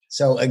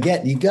So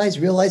again, you guys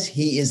realize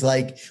he is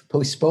like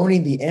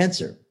postponing the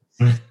answer.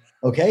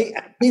 Okay,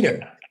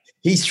 Peter,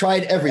 he's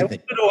tried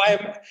everything.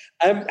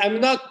 I'm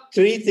not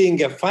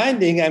treating a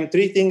finding, I'm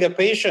treating a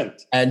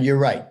patient. And you're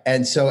right.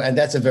 And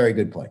that's a very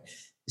good point.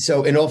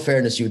 So in all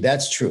fairness,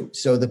 that's true.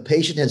 So the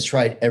patient has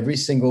tried every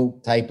single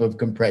type of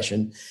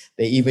compression.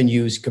 They even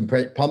use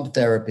pump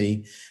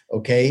therapy.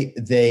 Okay.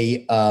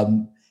 They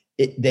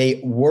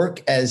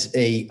work as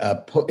in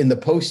the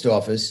post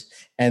office,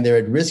 and they're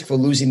at risk for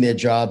losing their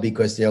job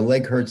because their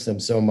leg hurts them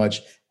so much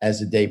as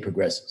the day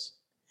progresses.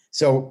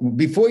 So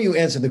before you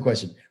answer the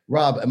question,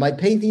 Rob, am I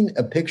painting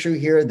a picture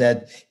here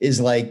that is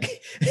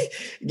like,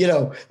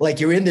 like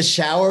you're in the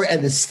shower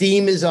and the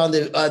steam is on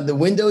the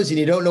windows and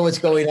you don't know what's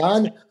going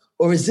on?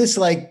 Or is this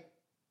like,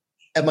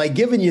 am I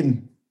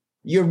giving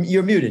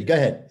you're muted? Go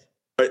ahead.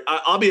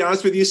 I'll be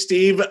honest with you,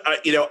 Steve.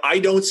 I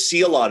don't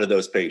see a lot of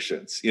those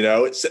patients.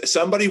 It's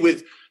somebody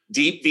with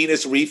deep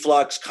venous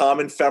reflux,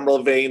 common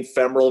femoral vein,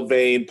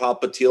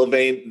 popliteal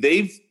vein.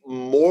 They've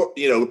more,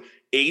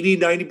 80,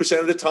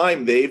 90% of the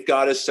time, they've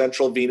got a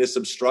central venous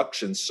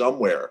obstruction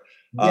somewhere.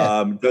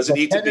 Yeah. Doesn't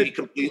need to be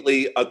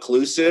completely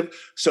occlusive.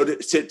 So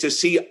to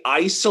see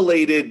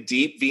isolated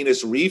deep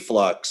venous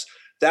reflux,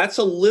 that's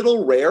a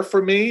little rare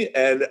for me.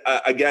 And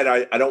again,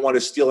 I don't want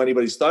to steal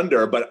anybody's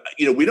thunder, but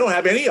we don't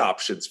have any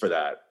options for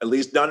that. At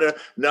least none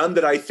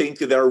that I think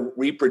that are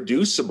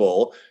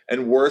reproducible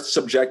and worth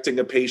subjecting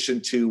a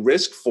patient to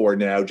risk for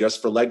now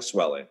just for leg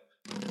swelling.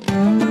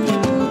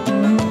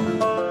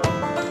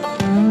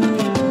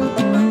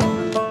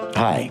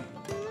 Hi,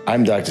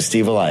 I'm Dr.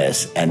 Steve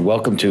Elias, and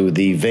welcome to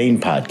the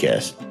Vein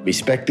Podcast.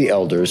 Respect the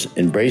elders,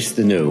 embrace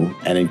the new,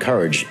 and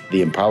encourage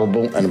the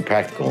improbable and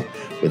impractical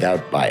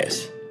without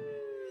bias.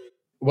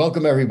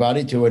 Welcome,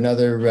 everybody, to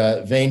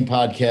another Vein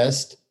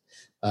Podcast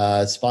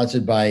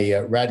sponsored by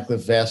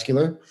Radcliffe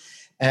Vascular.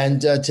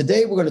 And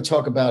today we're going to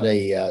talk about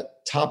a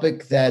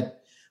topic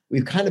that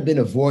we've kind of been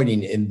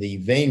avoiding in the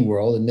vein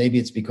world, and maybe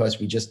it's because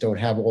we just don't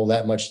have all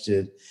that much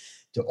to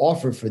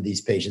offer for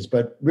these patients.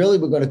 But really,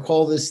 we're going to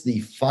call this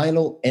the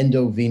final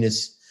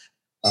endovenous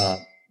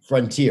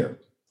frontier,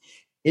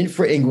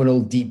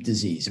 infrainguinal deep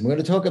disease. And we're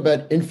going to talk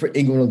about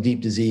infrainguinal deep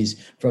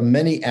disease from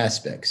many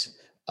aspects.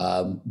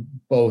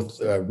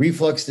 Both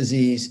reflux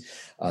disease,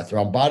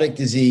 thrombotic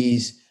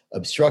disease,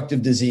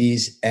 obstructive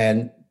disease,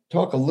 and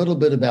talk a little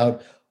bit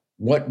about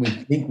what we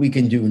think we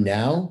can do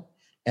now.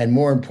 And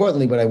more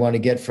importantly, what I want to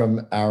get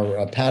from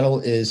our panel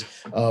is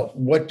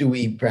what do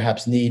we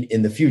perhaps need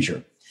in the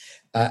future?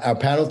 Our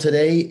panel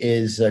today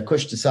is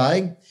Kush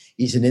Desai.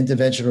 He's an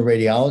interventional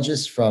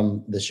radiologist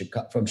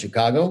from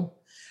Chicago.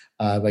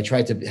 I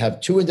tried to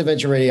have two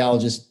interventional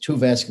radiologists, two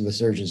vascular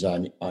surgeons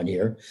on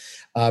here.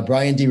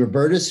 Brian D.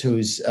 Robertus,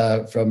 who's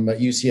from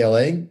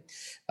UCLA.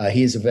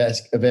 He is a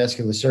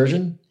vascular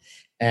surgeon.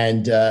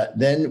 And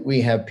then we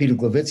have Peter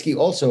Glavitsky,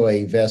 also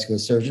a vascular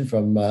surgeon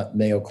from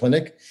Mayo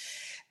Clinic.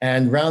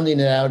 And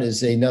rounding it out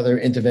is another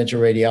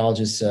interventional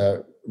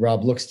radiologist,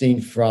 Rob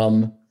Lookstein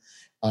from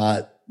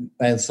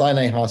Mount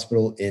Sinai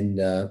Hospital in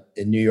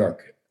New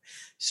York.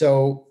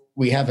 So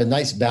we have a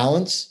nice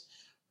balance.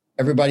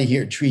 Everybody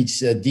here treats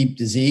deep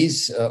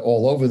disease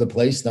all over the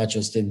place, not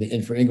just in the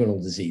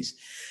infrainguinal disease.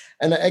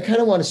 And I kind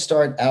of want to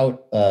start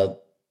out a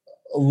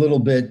little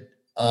bit.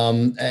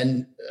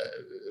 Brian,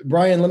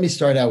 let me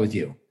start out with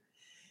you.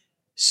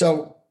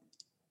 So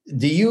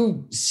do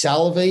you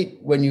salivate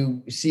when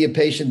you see a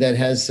patient that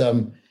has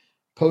some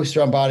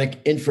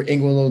post-thrombotic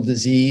infrainguinal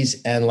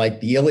disease and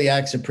like the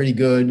iliacs are pretty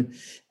good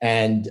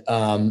and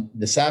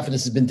the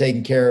saphenous has been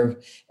taken care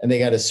of and they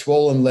got a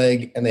swollen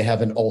leg and they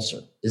have an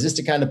ulcer? Is this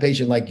the kind of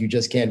patient like you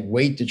just can't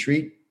wait to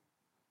treat?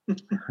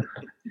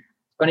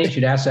 Funny you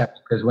should ask that,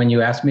 because when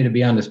you asked me to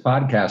be on this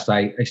podcast,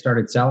 I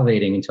started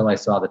salivating until I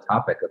saw the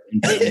topic of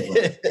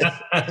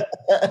infrainguinal.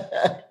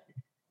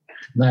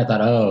 And I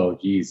thought, oh,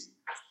 geez.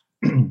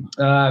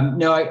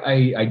 No,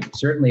 I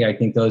certainly, I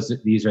think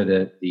these are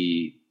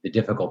the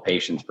difficult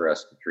patients for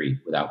us to treat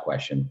without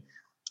question.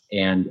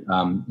 And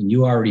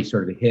you already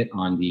sort of hit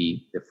on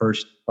the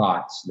first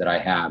thoughts that I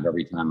have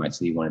every time I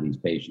see one of these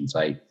patients.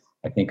 I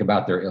think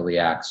about their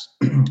iliacs,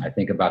 I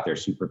think about their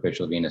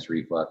superficial venous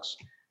reflux,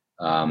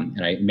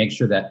 and I make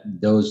sure that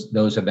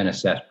those have been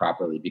assessed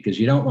properly, because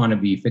you don't want to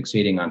be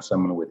fixating on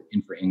someone with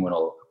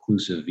infrainguinal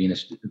occlusive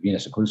venous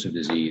occlusive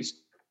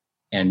disease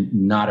and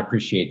not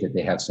appreciate that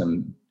they have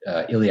some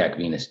iliac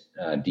venous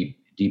deep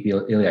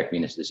iliac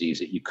venous disease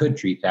that you could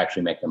treat to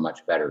actually make them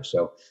much better.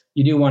 So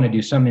you do want to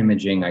do some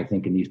imaging, I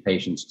think, in these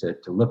patients to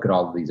look at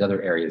all of these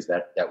other areas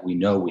that we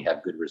know we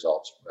have good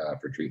results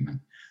for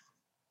treatment.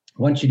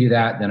 Once you do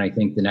that, then I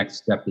think the next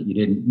step that you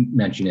didn't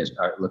mention is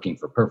looking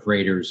for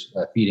perforators,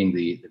 feeding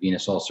the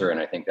venous ulcer. And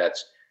I think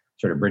that's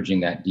sort of bridging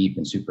that deep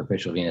and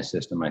superficial venous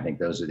system. I think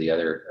those are the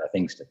other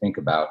things to think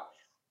about.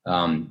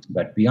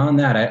 But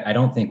beyond that, I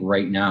don't think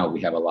right now we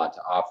have a lot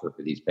to offer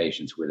for these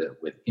patients with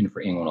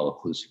infrainguinal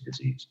occlusive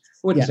disease. I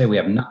wouldn't say we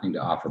have nothing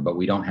to offer, but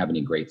we don't have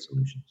any great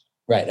solutions.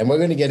 Right. And we're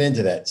going to get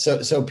into that.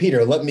 So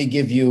Peter, let me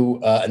give you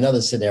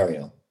another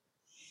scenario.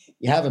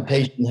 You have a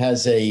patient who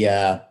has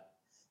a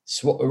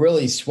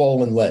really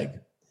swollen leg,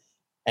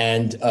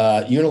 and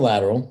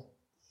unilateral,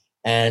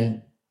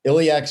 and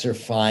iliacs are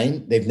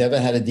fine. They've never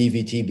had a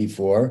DVT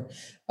before.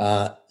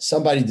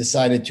 Somebody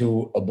decided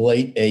to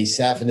ablate a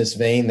saphenous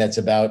vein that's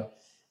about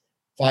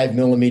 5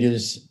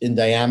 millimeters in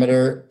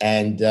diameter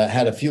and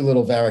had a few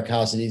little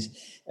varicosities.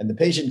 And the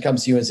patient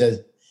comes to you and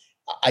says,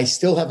 I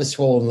still have a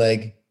swollen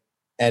leg,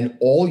 and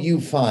all you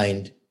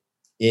find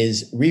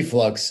is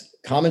reflux,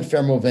 common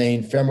femoral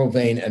vein,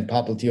 and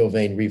popliteal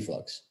vein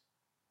reflux.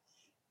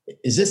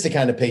 Is this the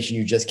kind of patient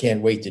you just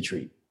can't wait to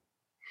treat?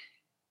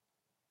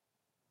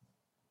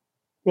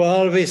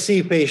 Well, we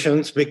see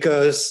patients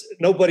because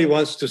nobody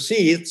wants to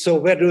see it. So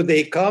where do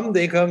they come?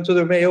 They come to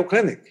the Mayo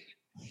Clinic.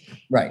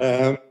 Right.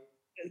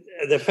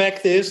 The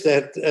fact is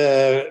that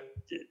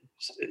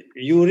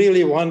you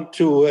really want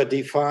to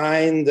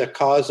define the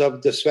cause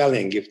of the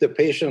swelling. If the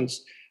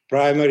patient's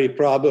primary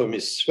problem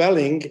is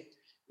swelling,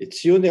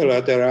 it's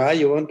unilateral,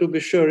 you want to be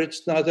sure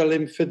it's not a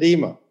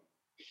lymphedema.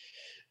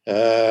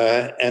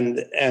 And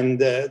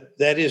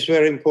that is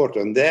very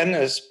important. Then,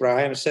 as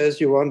Brian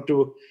says, you want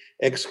to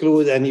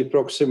exclude any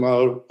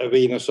proximal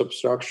venous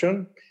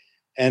obstruction.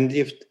 And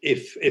if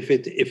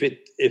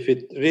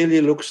it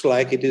really looks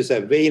like it is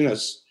a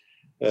venous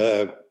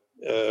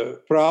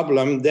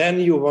problem, then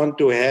you want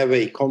to have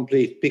a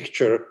complete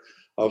picture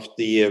of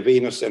the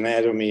venous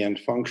anatomy and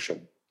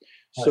function.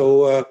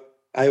 So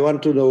I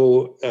want to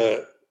know,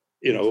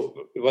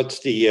 what's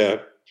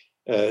the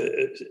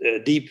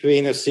deep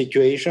venous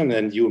situation,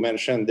 and you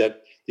mentioned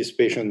that this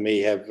patient may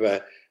have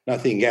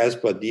nothing else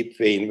but deep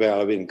vein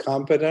valve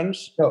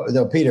incompetence.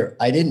 No, Peter,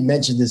 I didn't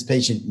mention this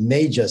patient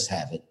may just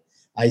have it.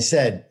 I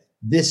said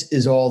this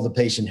is all the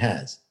patient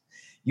has.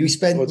 You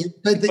spent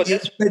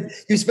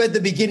the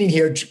beginning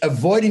here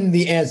avoiding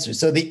the answer.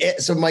 So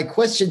my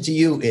question to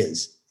you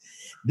is,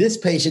 this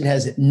patient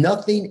has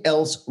nothing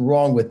else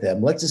wrong with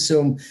them. Let's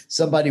assume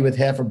somebody with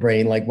half a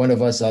brain, like one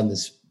of us on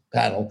this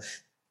panel,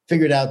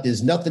 figured out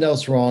there's nothing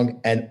else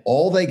wrong, and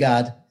all they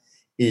got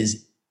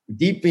is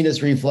deep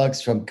venous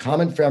reflux from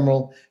common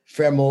femoral,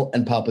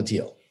 and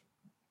popliteal.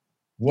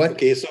 What?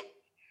 Okay,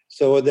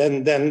 so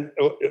then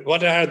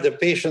what are the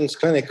patient's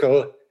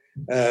clinical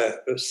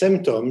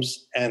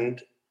symptoms,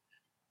 and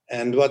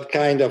what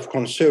kind of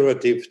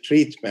conservative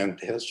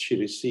treatment has she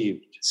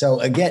received?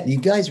 So again, you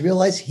guys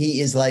realize he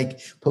is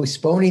like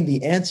postponing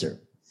the answer.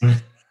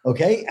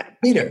 Okay,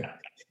 Peter,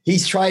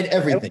 he's tried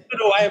everything.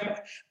 No,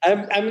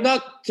 I'm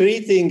not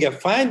treating a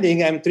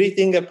finding, I'm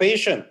treating a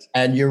patient.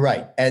 And you're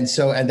right. And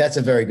that's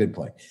a very good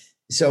point.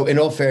 So in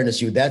all fairness,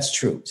 that's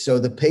true. So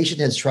the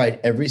patient has tried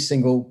every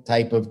single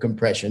type of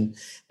compression.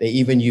 They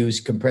even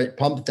use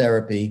pump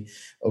therapy.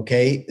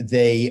 Okay.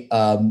 They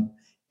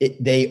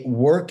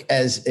work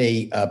as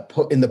in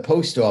the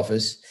post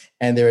office,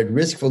 and they're at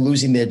risk for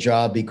losing their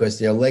job because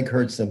their leg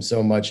hurts them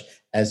so much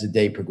as the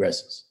day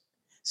progresses.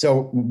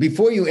 So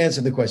before you answer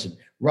the question,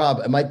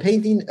 Rob, am I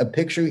painting a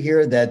picture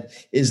here that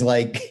is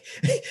like,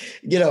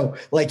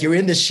 like you're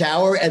in the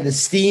shower and the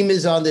steam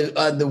is on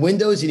the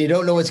windows and you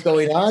don't know what's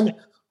going on?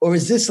 Or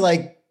is this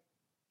like,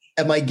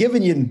 am I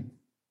giving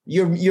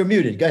you're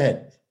muted? Go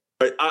ahead.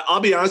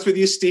 I'll be honest with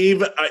you,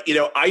 Steve.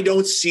 I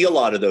don't see a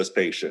lot of those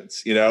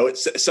patients.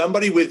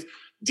 Somebody with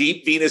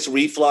deep venous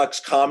reflux,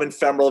 common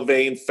femoral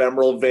vein,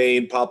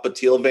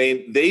 popliteal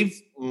vein,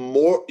 they've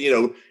more,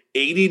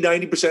 80,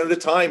 90% of the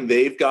time,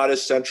 they've got a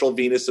central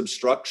venous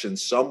obstruction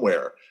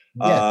somewhere.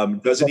 Yeah.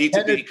 Doesn't need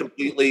to be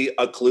completely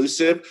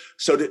occlusive.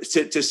 So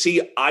to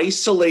see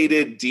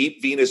isolated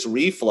deep venous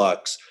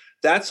reflux,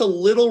 that's a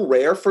little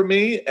rare for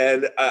me.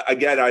 And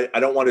again, I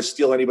don't want to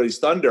steal anybody's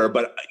thunder,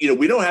 but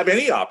we don't have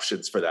any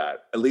options for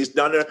that. At least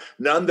none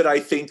that I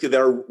think that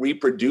are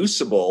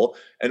reproducible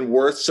and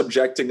worth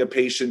subjecting a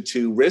patient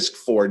to risk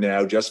for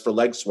now just for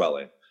leg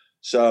swelling.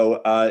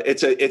 So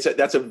that's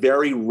a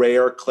very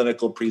rare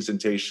clinical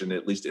presentation,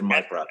 at least in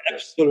my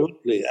practice.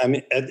 Absolutely. I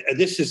mean,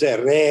 this is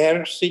a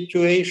rare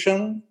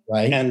situation,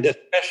 right? And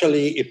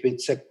especially if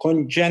it's a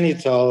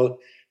congenital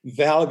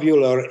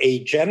valvular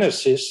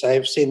agenesis.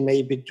 I've seen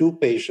maybe 2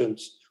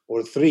 patients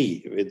or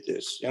 3 with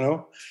this,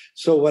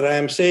 So what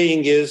I'm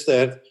saying is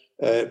that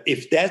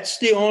if that's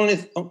the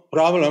only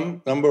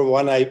problem, number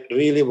one, I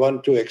really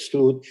want to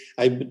exclude.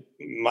 I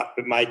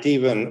might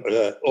even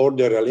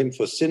order a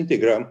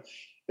lymphoscintigram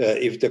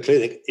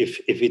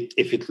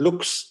if it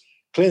looks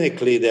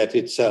clinically that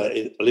it's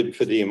a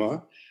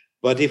lymphedema.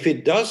 But if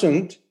it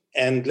doesn't,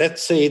 and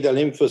let's say the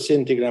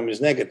lymphoscintigram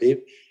is negative,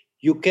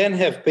 you can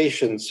have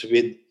patients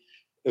with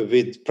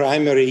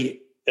primary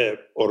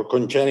or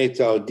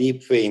congenital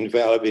deep vein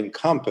valve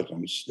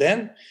incompetence.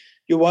 Then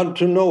you want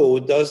to know,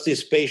 does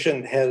this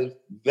patient have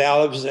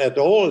valves at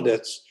all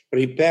that's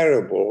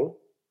repairable,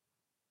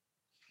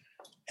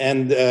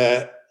 and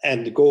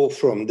go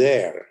from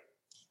there.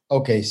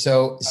 Okay,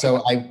 so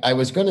I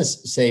was going to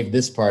save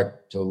this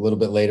part to a little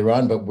bit later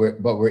on, but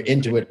we're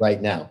into it right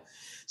now.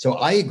 So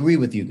I agree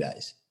with you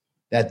guys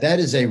that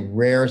is a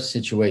rare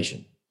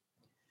situation.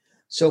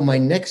 So my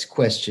next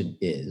question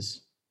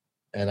is,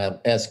 and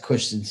I'll ask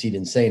Kush since he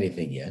didn't say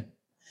anything yet.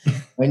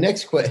 My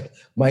next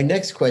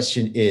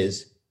question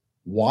is,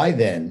 why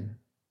then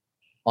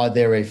are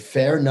there a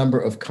fair number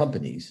of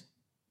companies,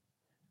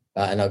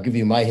 and I'll give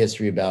you my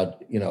history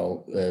about,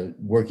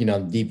 working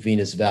on deep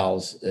venous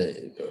valves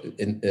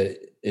in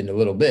a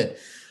little bit,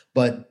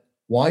 but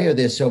why are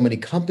there so many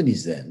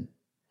companies then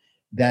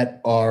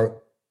that are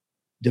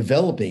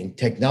developing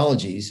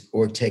technologies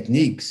or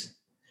techniques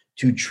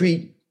to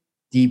treat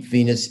deep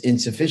venous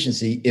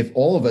insufficiency if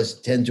all of us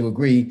tend to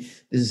agree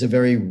this is a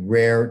very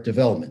rare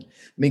development?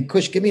 I mean,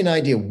 Kush, give me an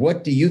idea.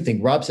 What do you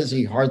think? Rob says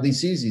he hardly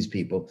sees these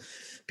people.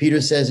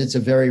 Peter says it's a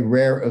very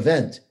rare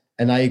event.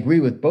 And I agree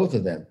with both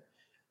of them.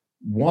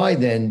 Why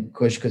then,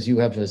 Kush, because you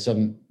have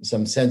some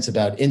sense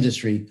about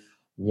industry,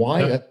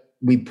 why are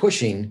we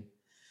pushing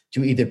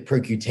to either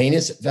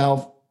percutaneous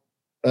valve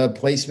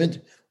placement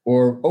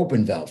or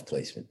open valve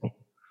placement?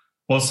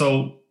 Well,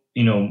 so,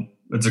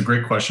 it's a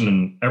great question.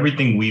 And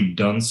everything we've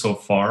done so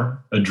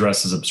far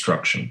addresses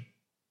obstruction.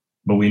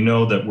 But we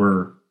know that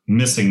we're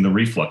missing the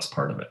reflux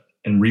part of it.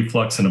 And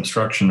reflux and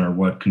obstruction are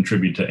what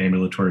contribute to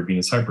ambulatory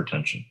venous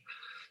hypertension.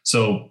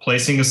 So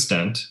placing a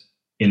stent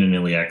in an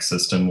iliac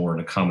system or in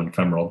a common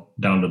femoral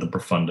down to the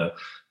profunda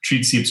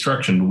treats the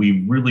obstruction.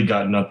 We really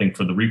got nothing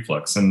for the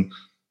reflux. And,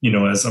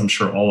 as I'm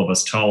sure all of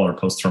us tell our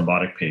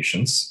post-thrombotic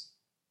patients,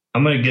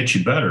 I'm going to get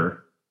you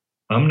better.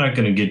 I'm not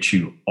going to get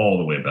you all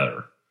the way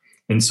better.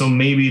 And so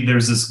maybe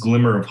there's this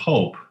glimmer of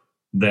hope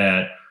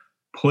that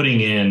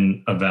putting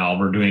in a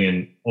valve or doing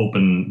an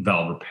open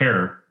valve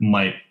repair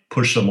might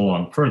push them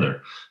along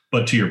further.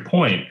 But to your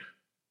point,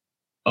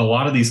 a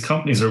lot of these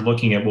companies are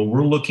looking at,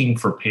 we're looking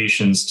for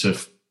patients to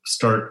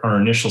start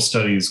our initial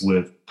studies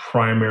with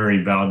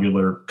primary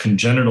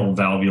congenital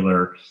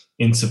valvular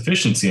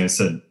insufficiency. I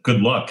said,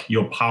 good luck.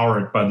 You'll power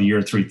it by the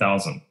year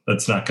 3000.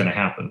 That's not going to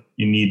happen.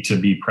 You need to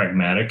be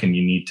pragmatic and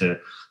you need to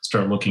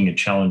start looking at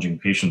challenging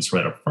patients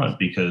right up front,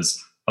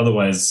 because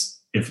otherwise,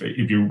 if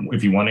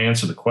you want to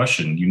answer the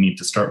question, you need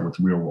to start with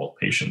real world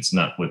patients,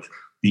 not with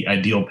the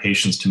ideal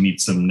patients to meet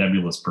some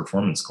nebulous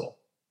performance goal.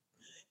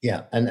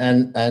 Yeah, and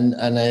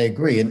I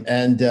agree,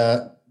 and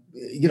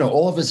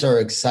all of us are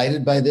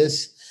excited by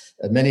this.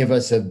 Many of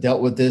us have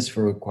dealt with this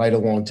for quite a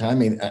long time. I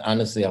mean,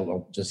 honestly,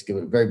 I'll just give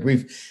it very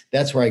brief.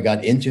 That's where I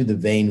got into the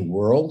vein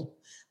world.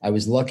 I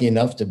was lucky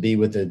enough to be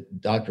with a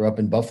doctor up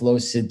in Buffalo,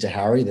 Sid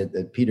Tahari,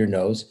 that Peter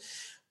knows,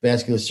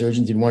 vascular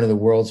surgeon, did one of the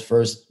world's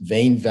first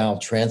vein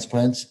valve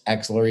transplants,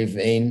 axillary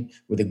vein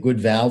with a good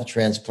valve,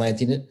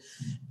 transplanting it.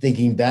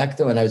 Thinking back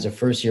though, and I was a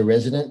first-year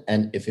resident,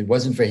 and if it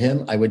wasn't for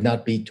him, I would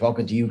not be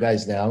talking to you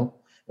guys now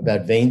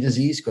about vein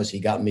disease, because he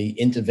got me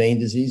into vein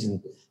disease,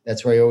 and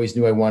that's where I always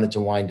knew I wanted to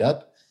wind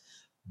up.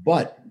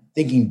 But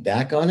thinking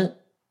back on it,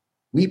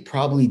 we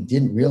probably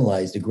didn't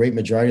realize the great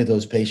majority of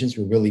those patients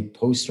were really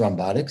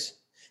post-thrombotics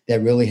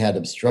that really had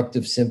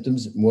obstructive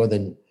symptoms more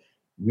than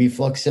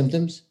reflux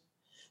symptoms.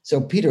 So,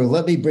 Peter,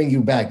 let me bring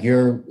you back.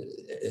 I'm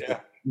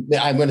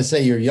going to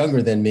say you're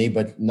younger than me,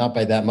 but not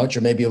by that much,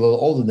 or maybe a little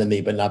older than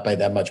me, but not by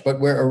that much. But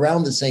we're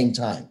around the same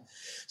time.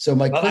 So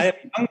I am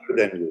younger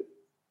than you.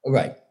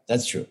 Right,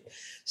 that's true.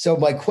 So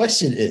my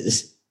question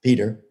is,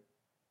 Peter,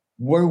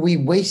 were we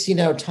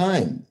wasting our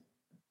time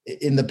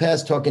in the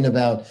past talking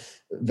about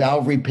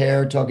valve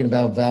repair, talking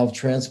about valve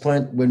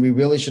transplant, when we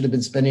really should have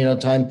been spending our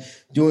time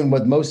doing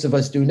what most of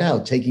us do now,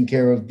 taking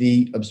care of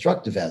the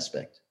obstructive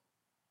aspect?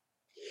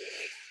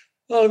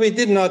 Well, we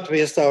did not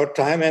waste our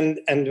time.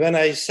 And when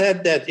I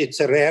said that it's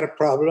a rare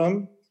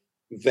problem,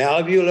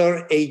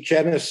 valvular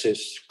agenesis,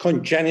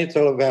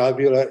 congenital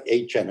valvular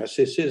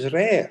agenesis is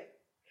rare.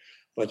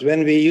 But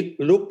when we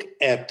look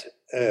at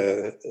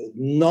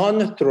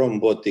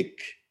non-thrombotic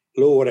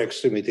lower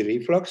extremity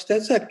reflux,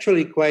 that's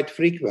actually quite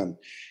frequent.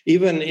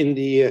 Even in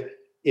the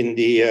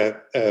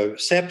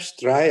SEPS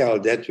trial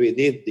that we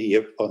did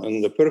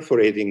on the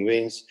perforating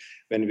veins,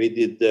 when we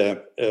did,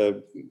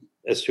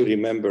 as you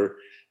remember,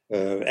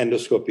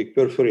 endoscopic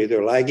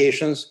perforator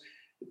ligations,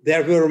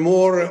 there were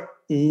more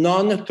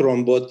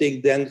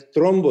non-thrombotic than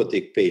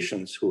thrombotic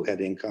patients who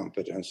had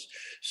incompetence.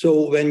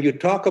 So when you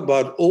talk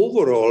about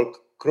overall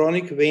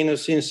chronic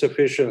venous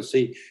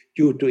insufficiency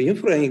due to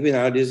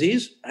infrainguinal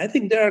disease, I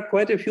think there are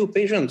quite a few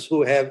patients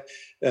who have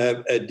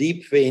a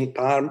deep vein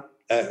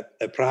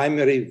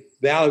primary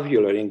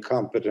valvular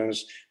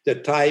incompetence, the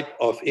type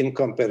of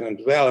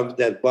incompetent valve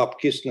that Bob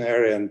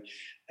Kistner and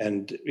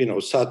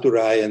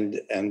Saturai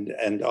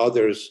and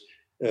others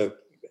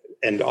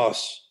and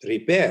us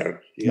repaired,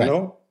 you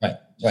know? Right.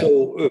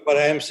 So what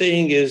I am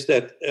saying is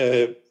that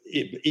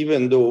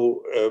even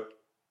though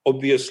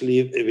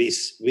obviously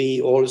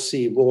we all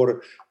see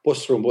more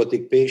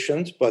post-thrombotic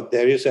patients, but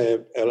there is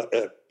a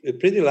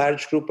pretty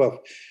large group of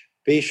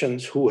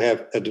patients who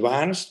have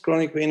advanced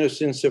chronic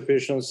venous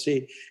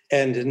insufficiency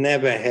and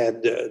never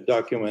had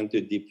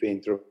documented deep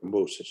vein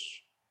thrombosis.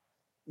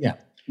 Yeah.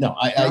 No,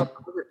 I'll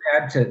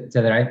add to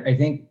that. I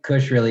think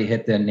Kush really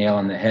hit the nail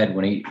on the head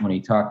when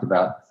he talked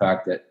about the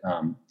fact that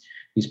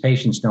these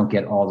patients don't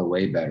get all the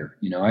way better.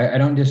 I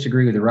don't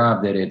disagree with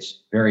Rob that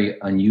it's very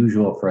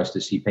unusual for us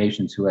to see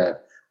patients who have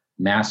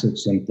massive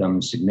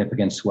symptoms,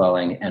 significant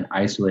swelling, and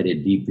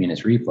isolated deep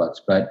venous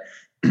reflux. But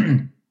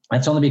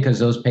That's only because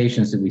those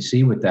patients that we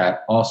see with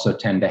that also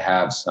tend to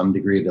have some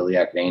degree of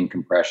iliac vein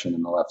compression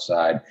in the left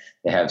side.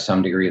 They have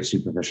some degree of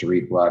superficial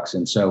reflux.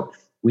 And so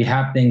we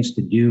have things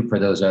to do for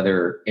those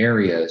other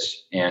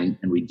areas, and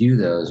we do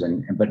those.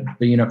 But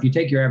if you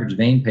take your average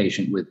vein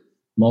patient with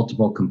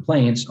multiple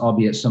complaints,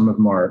 albeit some of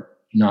them are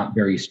not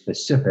very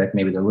specific,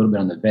 maybe they're a little bit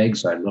on the vague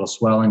side, a little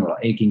swelling, a little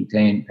aching,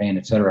 pain,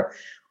 et cetera.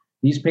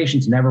 These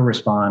patients never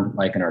respond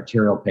like an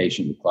arterial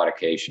patient with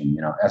claudication.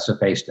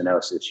 SFA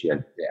stenosis,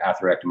 you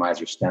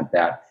atherectomize or stent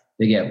that,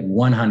 they get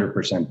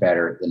 100%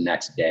 better the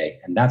next day.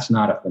 And that's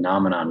not a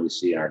phenomenon we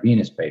see in our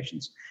venous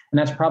patients. And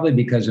that's probably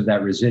because of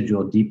that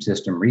residual deep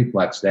system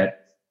reflux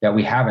that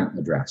we haven't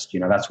addressed.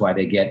 That's why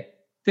they get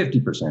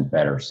 50%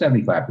 better,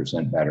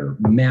 75% better,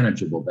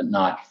 manageable, but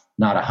not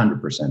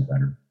 100%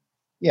 better.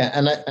 Yeah,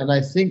 and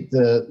I think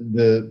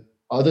the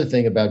other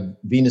thing about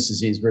venous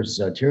disease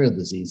versus arterial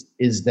disease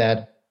is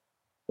that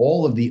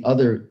all of the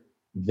other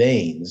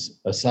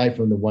veins, aside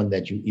from the one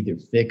that you either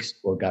fixed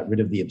or got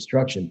rid of the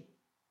obstruction,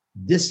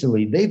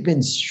 distally, they've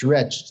been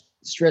stretched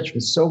for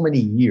so many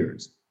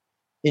years,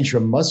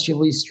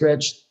 intramuscularly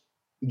stretched,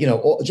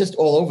 just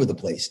all over the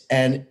place.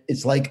 And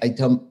it's like I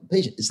tell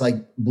patients, it's like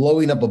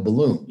blowing up a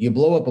balloon. You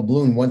blow up a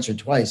balloon once or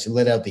twice, you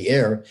let out the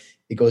air,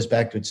 it goes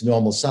back to its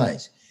normal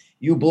size.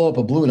 You blow up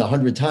a balloon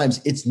 100 times,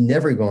 it's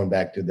never going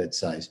back to that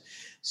size.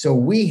 So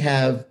we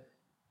have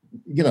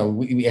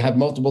we have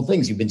multiple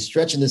things. You've been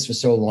stretching this for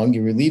so long,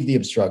 you relieve the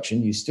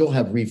obstruction, you still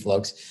have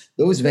reflux.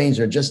 Those veins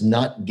are just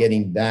not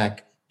getting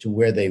back to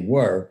where they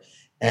were.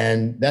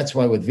 And that's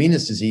why with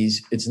venous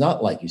disease, it's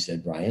not like you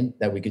said, Brian,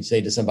 that we could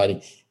say to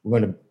somebody, we're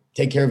going to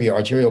take care of your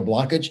arterial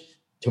blockage.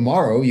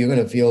 Tomorrow, you're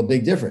going to feel a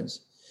big difference.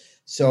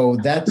 So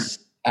that's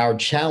our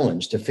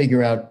challenge, to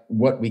figure out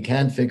what we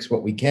can fix,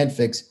 what we can't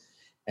fix,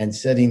 and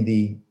setting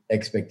the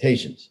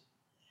expectations.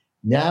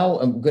 Now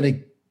I'm going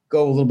to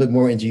go a little bit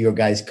more into your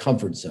guys'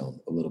 comfort zone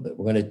a little bit.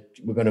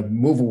 We're going to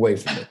move away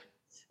from it.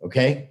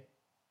 Okay.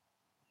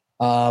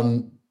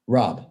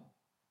 Rob,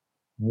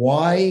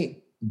 why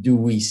do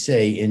we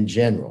say in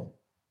general,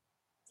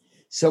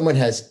 someone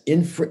has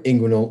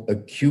infrainguinal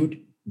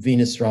acute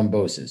venous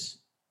thrombosis,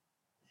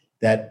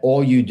 that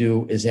all you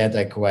do is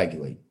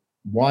anticoagulate?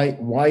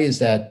 Why is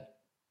that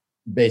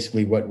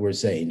basically what we're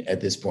saying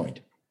at this point?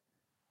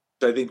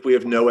 I think we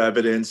have no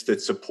evidence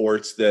that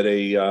supports that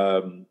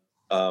a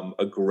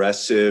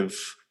aggressive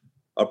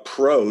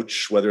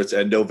approach, whether it's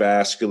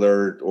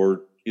endovascular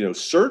or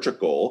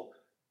surgical,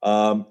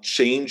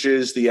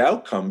 changes the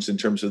outcomes in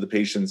terms of the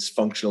patient's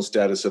functional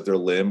status of their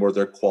limb or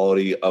their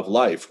quality of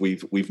life.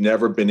 We've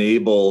never been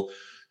able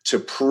to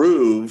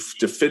prove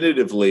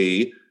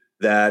definitively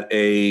that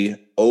a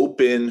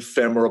open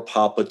femoral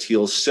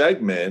popliteal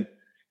segment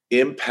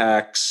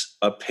impacts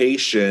a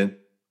patient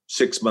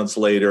 6 months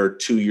later,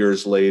 2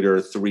 years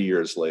later, 3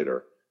 years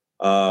later.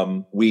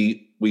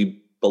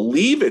 We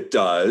believe it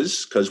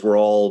does, because we're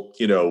all,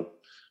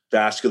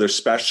 vascular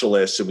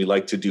specialists and we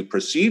like to do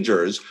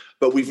procedures,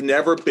 but we've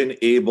never been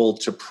able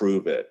to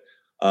prove it.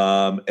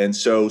 And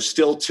so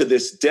still to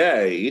this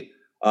day,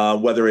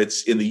 whether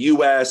it's in the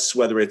US,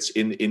 whether it's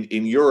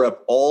in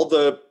Europe, all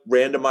the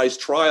randomized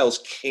trials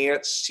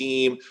can't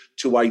seem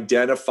to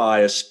identify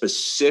a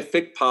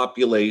specific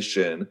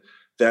population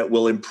that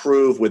will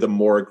improve with a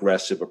more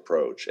aggressive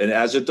approach. And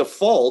as a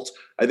default,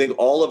 I think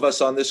all of us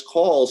on this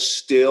call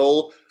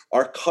still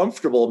are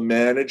comfortable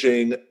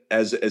managing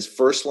as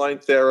first-line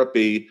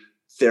therapy,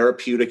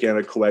 therapeutic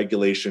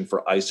anticoagulation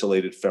for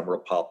isolated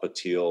femoral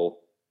popliteal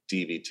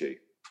DVT.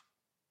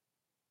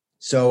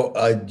 So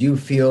do you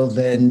feel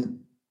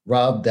then,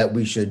 Rob, that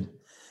we should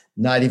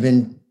not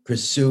even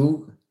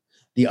pursue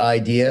the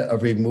idea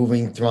of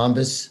removing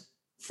thrombus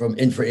from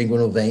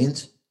infrainguinal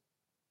veins?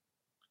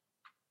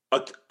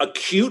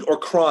 Acute or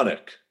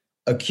chronic?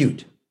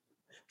 Acute.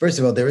 First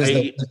of all, there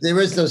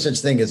is no such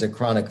thing as a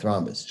chronic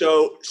thrombus.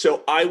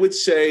 So I would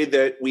say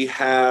that we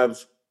have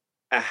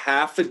a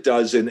half a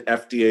dozen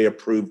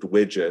FDA-approved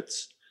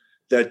widgets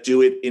that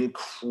do it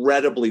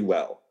incredibly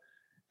well.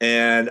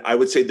 And I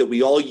would say that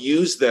we all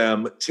use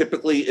them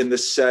typically in the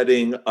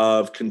setting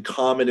of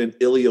concomitant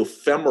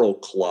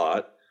iliofemoral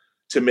clot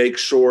to make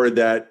sure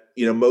that,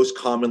 most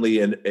commonly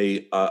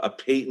a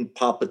patent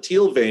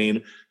popliteal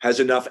vein has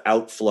enough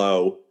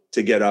outflow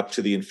to get up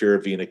to the inferior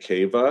vena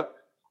cava.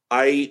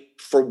 I,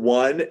 for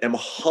one, am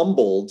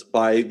humbled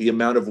by the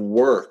amount of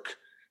work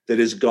that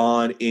has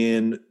gone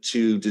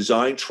into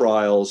design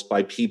trials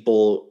by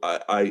people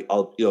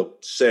I'll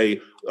say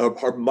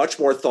are much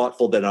more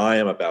thoughtful than I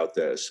am about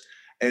this,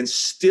 and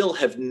still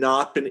have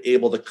not been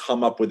able to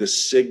come up with a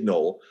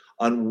signal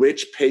on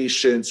which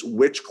patients,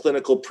 which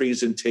clinical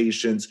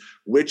presentations,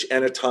 which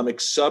anatomic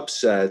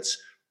subsets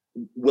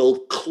will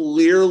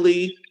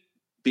clearly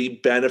be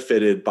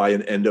benefited by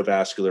an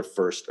endovascular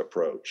first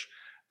approach.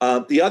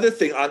 The other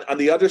thing on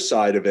the other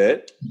side of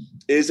it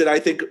is that I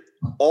think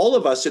all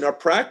of us in our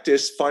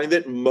practice find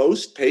that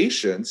most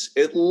patients,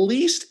 at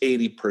least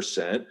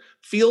 80%,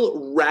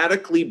 feel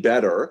radically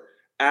better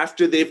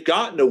after they've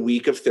gotten a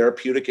week of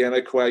therapeutic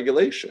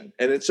anticoagulation.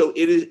 And so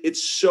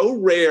it's so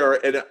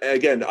rare. And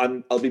again,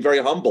 I'll be very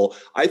humble.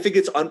 I think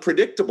it's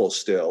unpredictable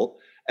still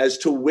as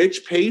to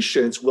which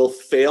patients will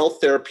fail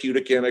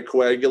therapeutic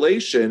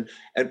anticoagulation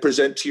and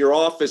present to your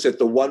office at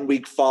the 1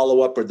 week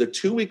follow-up or the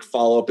 2 week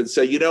follow-up and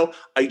say,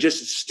 I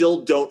just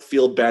still don't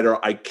feel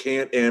better. I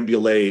can't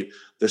ambulate.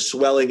 The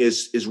swelling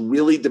is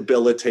really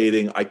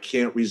debilitating. I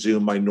can't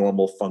resume my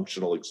normal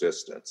functional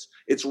existence.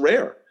 It's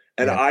rare.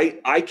 And yeah.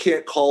 I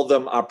can't call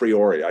them a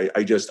priori.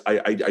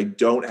 I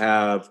don't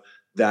have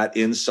that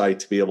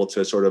insight to be able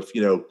to sort of,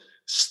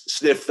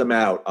 sniff them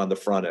out on the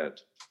front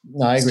end.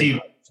 No, I agree. Steve,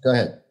 go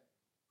ahead.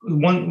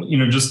 One,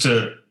 just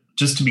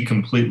to be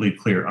completely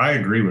clear, I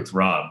agree with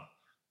Rob,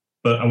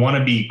 but I want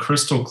to be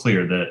crystal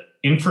clear that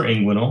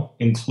infrainguinal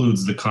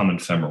includes the common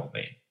femoral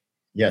vein.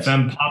 Yes.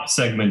 Fem-pop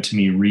segment to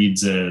me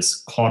reads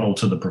as caudal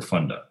to the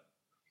profunda.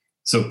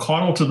 So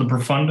caudal to the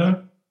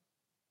profunda,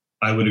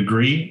 I would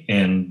agree.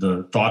 And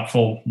the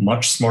thoughtful,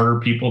 much smarter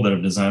people that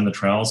have designed the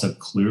trials have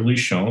clearly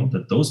shown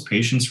that those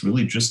patients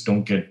really just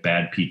don't get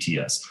bad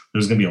PTS.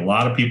 There's going to be a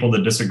lot of people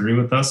that disagree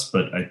with us,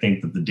 but I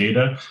think that the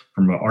data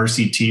from an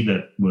RCT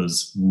that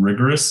was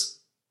rigorous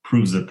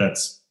proves that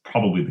that's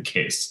probably the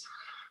case.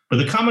 But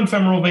the common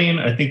femoral vein,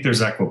 I think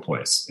there's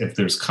equipoise. If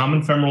there's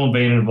common femoral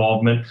vein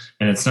involvement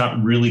and it's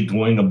not really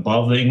going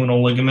above the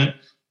inguinal ligament,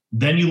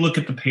 then you look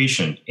at the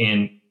patient.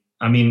 And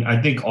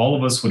I think all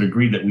of us would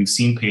agree that we've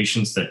seen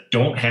patients that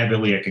don't have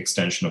iliac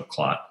extension of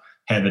clot,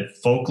 have it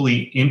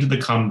focally into the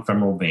common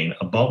femoral vein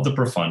above the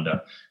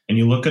profunda, and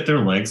you look at their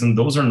legs, and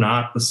those are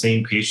not the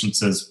same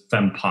patients as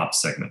fem-pop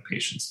segment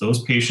patients.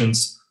 Those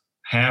patients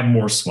have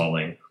more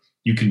swelling.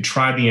 You can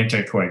try the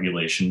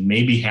anticoagulation,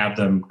 maybe have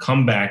them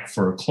come back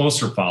for a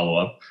closer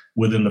follow-up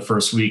within the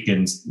first week.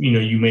 And,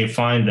 you may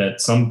find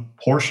that some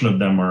portion of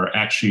them are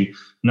actually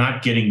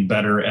not getting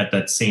better at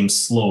that same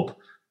slope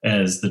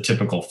as the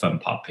typical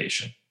fem-pop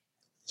patient.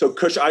 So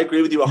Kush, I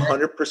agree with you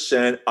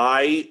 100%.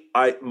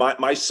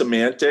 My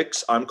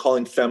semantics, I'm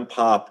calling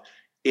fem-pop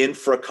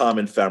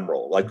infracommon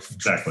femoral, like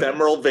exactly.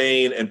 Femoral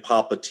vein and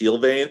popliteal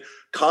vein.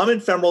 Common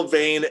femoral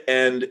vein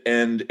and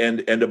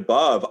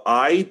above,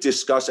 I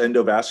discuss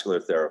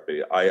endovascular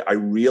therapy. I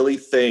really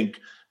think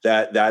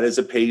that is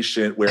a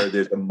patient where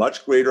there's a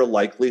much greater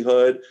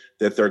likelihood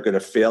that they're going to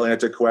fail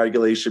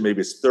anticoagulation. Maybe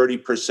it's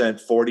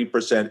 30%,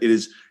 40%. It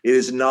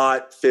is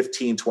not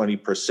 15,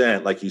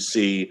 20% like you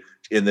see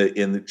in the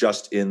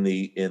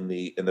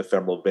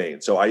femoral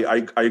vein. So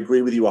I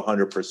agree with you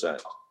 100%.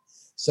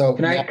 So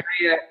can I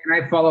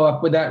follow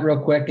up with that real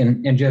quick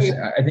and just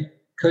I think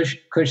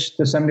Kush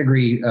to some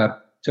degree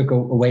took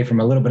away from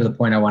a little bit of the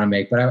point I want to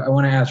make, but I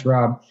want to ask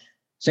Rob,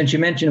 since you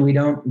mentioned we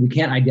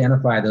can't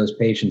identify those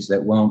patients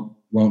that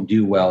won't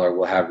do well or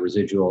will have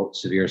residual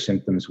severe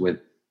symptoms with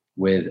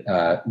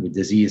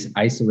disease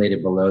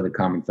isolated below the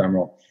common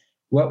femoral.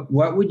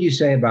 What would you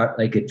say about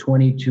like a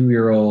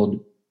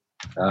 22-year-old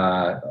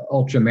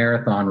ultra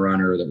marathon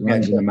runner that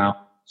runs in the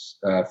mountains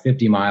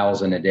 50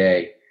 miles in a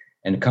day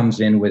and comes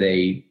in with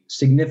a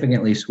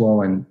significantly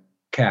swollen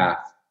calf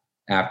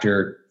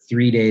after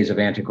 3 days of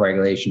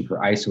anticoagulation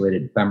for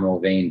isolated femoral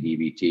vein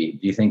DVT?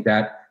 Do you think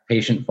that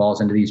patient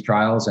falls into these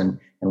trials? And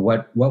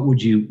what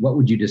would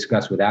you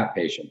discuss with that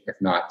patient, if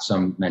not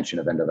some mention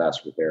of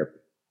endovascular therapy?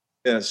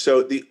 Yeah.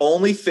 So the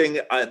only thing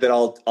that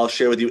I'll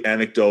share with you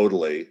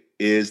anecdotally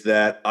is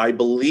that I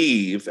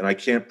believe, and I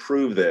can't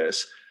prove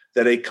this,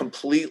 that a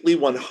completely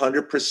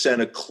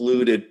 100%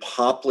 occluded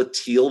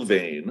popliteal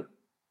vein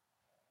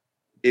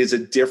is a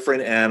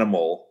different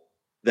animal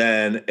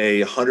than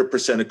a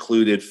 100%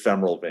 occluded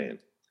femoral vein.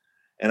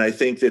 And I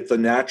think that the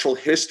natural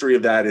history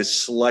of that is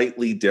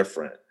slightly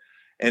different.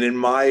 And in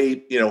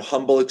my,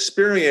 humble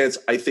experience,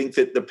 I think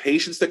that the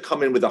patients that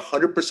come in with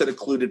 100%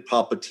 occluded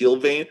popliteal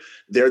vein,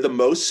 they're the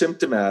most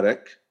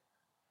symptomatic.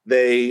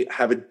 They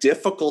have a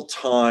difficult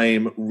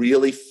time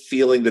really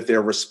feeling that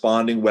they're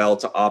responding well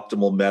to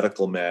optimal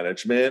medical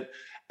management.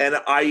 And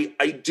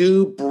I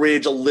do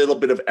bridge a little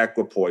bit of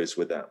equipoise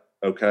with them,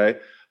 okay?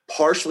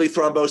 Partially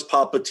thrombosed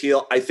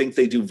popliteal, I think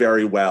they do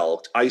very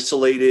well.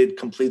 Isolated,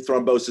 complete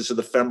thrombosis of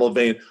the femoral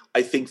vein,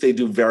 I think they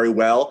do very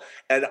well.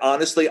 And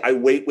honestly, I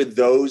wait with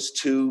those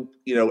two,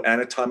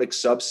 anatomic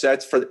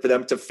subsets for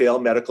them to fail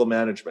medical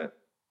management.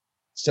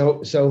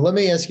 So let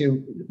me ask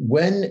you,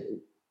 when,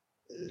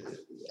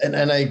 and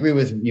I agree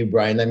with you,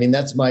 Brian. I mean,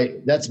 that's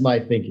my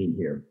thinking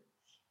here.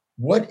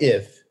 What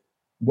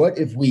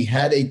if we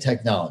had a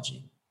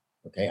technology?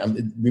 Okay,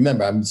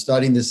 remember, I'm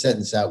starting this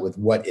sentence out with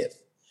what if.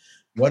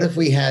 What if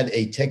we had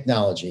a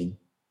technology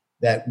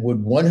that would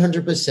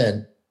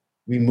 100%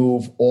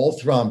 remove all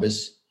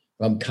thrombus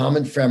from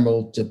common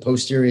femoral to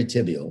posterior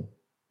tibial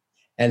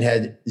and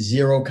had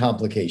zero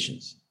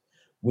complications?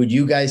 Would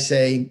you guys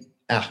say,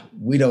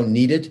 we don't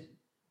need it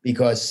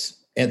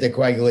because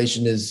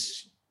anticoagulation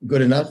is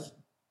good enough?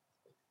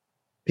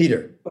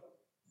 Peter.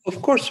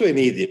 Of course we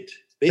need it.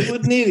 We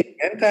would need it.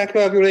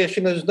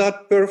 Anticoagulation is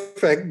not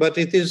perfect, but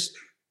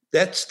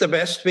that's the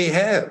best we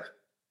have.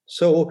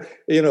 So,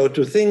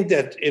 to think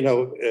that,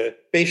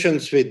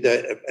 patients with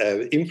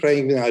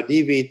infrainguinal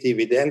DVT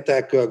with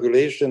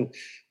anticoagulation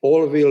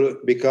all will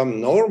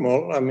become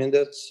normal, I mean,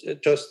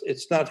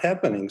 it's not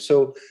happening.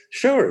 So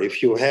sure,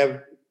 if you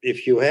have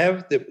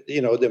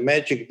the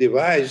magic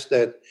device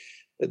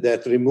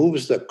that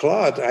removes the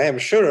clot, I am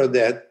sure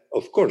that,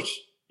 of course,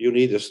 you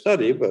need a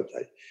study, but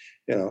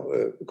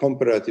a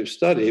comparative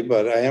study,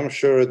 but I am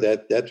sure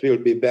that will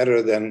be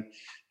better than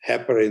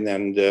heparin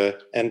and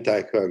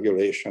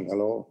anticoagulation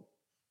alone.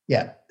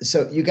 Yeah.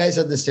 So you guys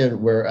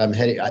understand where I'm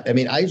heading. I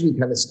mean, I usually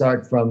kind of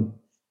start from,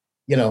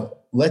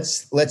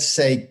 let's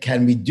say,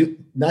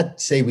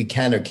 not say we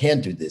can or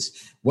can't do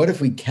this. What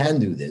if we can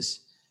do this?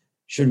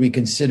 Should we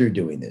consider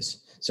doing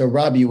this? So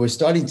Rob, you were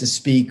starting to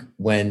speak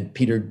when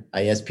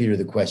I asked Peter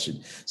the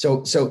question.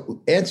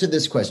 So answer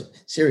this question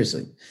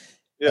seriously.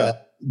 Yeah.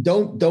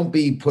 Don't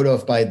be put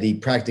off by the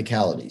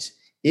practicalities.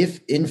 If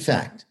in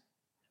fact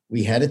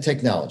we had a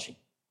technology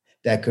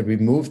that could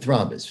remove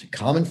thrombus,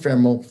 common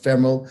femoral,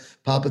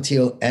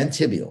 popliteal, and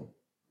tibial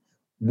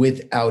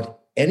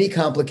without any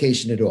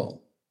complication at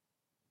all,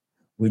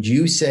 would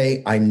you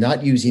say, I'm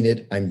not using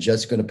it, I'm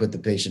just going to put the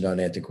patient on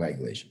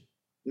anticoagulation?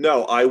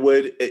 No, I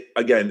would,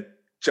 again,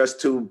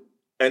 just to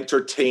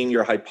entertain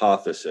your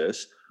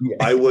hypothesis,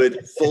 I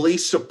would fully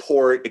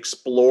support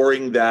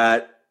exploring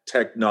that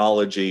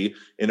technology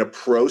in a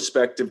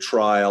prospective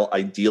trial,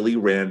 ideally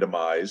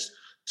randomized,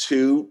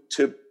 to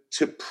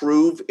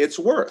prove its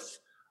worth.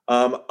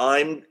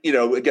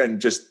 Again,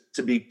 just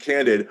to be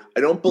candid,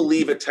 I don't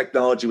believe a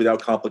technology without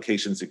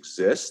complications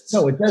exists.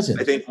 No, it doesn't.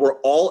 I think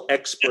we're all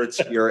experts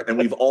here, and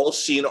we've all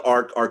seen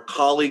our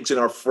colleagues and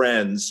our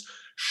friends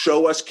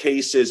show us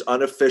cases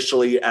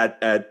unofficially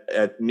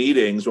at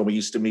meetings when we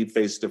used to meet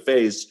face to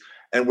face,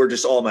 and we're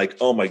just all like,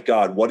 "Oh my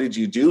God, what did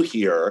you do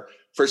here?"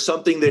 For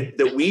something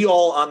that we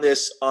all on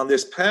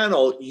this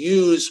panel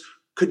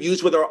could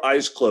use with our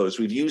eyes closed.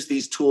 We've used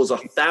these tools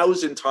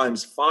 1,000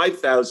 times,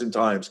 5,000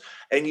 times,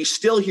 and you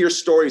still hear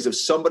stories of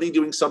somebody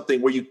doing something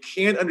where you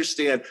can't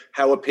understand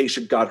how a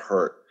patient got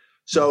hurt.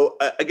 So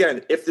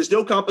again, if there's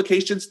no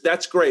complications,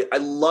 that's great. I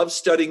love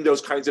studying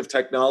those kinds of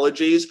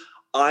technologies.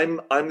 I'm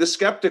the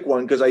skeptic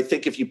one, because I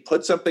think if you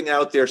put something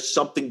out there,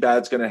 something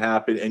bad's going to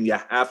happen, and you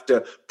have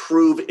to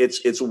prove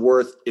its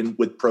worth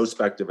with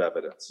prospective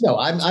evidence. No,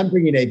 I'm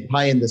bringing a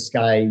pie in the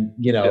sky.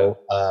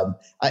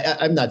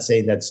 I'm not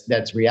saying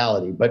that's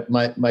reality, but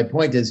my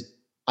point is,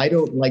 I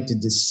don't like to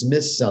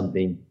dismiss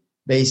something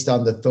based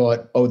on the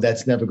thought, oh,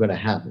 that's never going to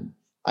happen.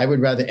 I would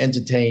rather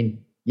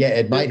entertain, yeah,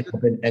 it might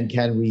happen, and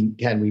can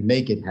we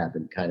make it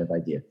happen, kind of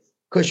idea.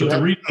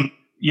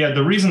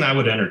 The reason I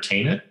would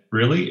entertain it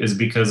really is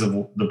because of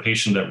the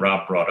patient that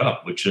Rob brought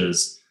up, which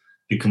is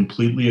the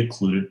completely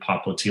occluded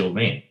popliteal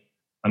vein.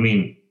 I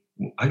mean,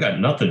 I got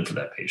nothing for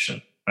that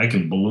patient. I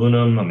can balloon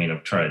them. I mean,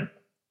 I've tried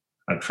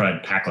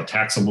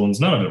paclitaxel balloons.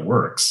 None of it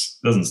works.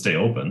 It doesn't stay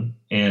open.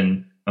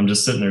 And I'm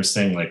just sitting there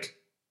saying, like,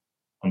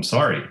 I'm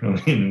sorry. I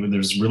mean,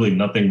 there's really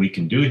nothing we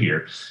can do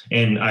here.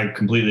 And I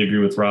completely agree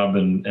with Rob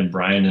and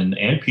Brian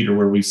and Peter,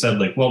 where we said,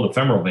 like, well, the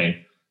femoral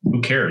vein, who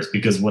cares?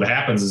 Because what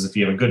happens is if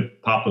you have a good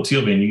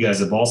popliteal vein, you guys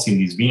have all seen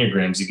these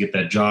venograms, you get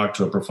that jog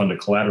to a profunda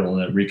collateral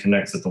and it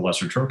reconnects at the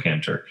lesser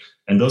trochanter.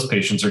 And those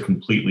patients are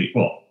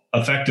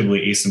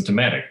effectively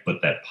asymptomatic, but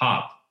that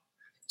pop.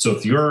 So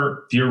if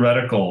your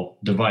theoretical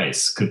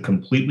device could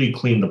completely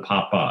clean the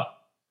pop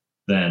up,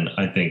 then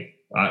I think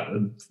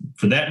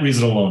for that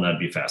reason alone, I'd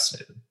be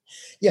fascinated.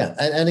 Yeah,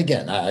 and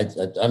again,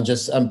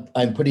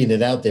 I'm putting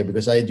it out there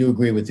because I do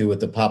agree with you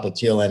with the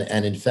popliteal,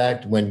 and in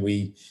fact, when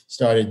we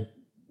started,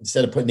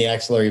 instead of putting the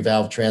axillary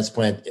valve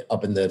transplant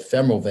up in the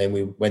femoral vein,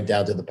 we went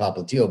down to the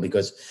popliteal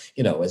because,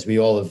 as we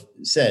all have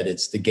said,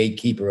 it's the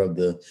gatekeeper of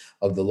the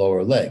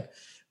lower leg,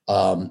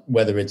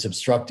 whether it's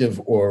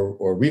obstructive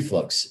or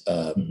reflux.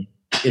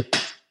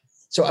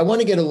 So I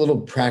want to get a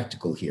little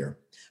practical here.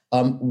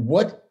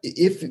 What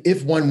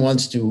if one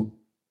wants to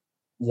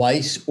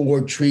lyse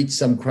or treat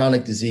some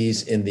chronic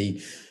disease in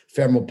the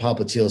femoral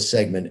popliteal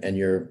segment, and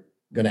you're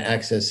going to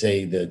access,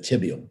 say, the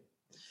tibial?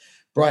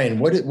 Brian,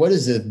 what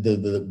is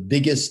the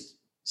biggest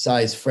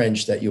size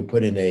French that you'll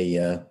put in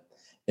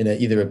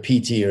either a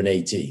PT or an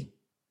AT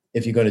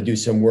if you're going to do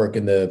some work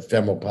in the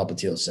femoral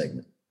popliteal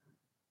segment?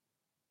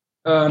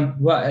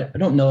 Well, I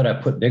don't know that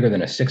I put bigger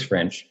than a 6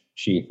 French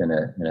sheath in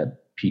a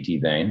PT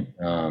vein.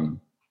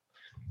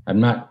 I'm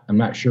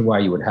not sure why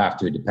you would have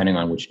to, depending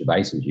on which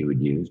devices you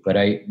would use. But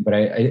I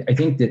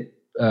think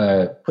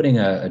that putting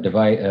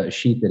a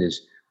sheath that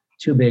is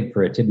too big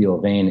for a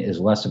tibial vein is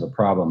less of a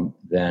problem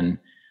than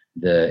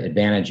the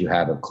advantage you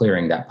have of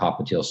clearing that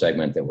popliteal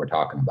segment that we're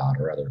talking about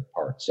or other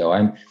parts. So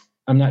I'm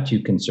not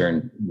too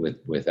concerned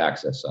with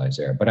access size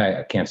there, but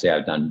I can't say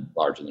I've done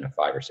larger than a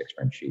 5 or 6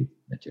 French sheath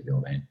in a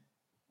tibial vein.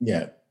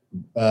 Yeah.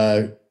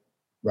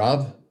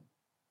 Rob?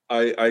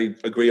 I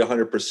agree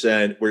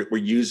 100%. We're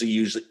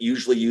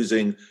usually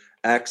using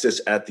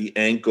access at the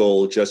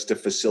ankle just to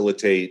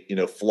facilitate,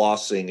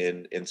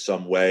 flossing in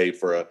some way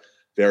for a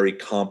very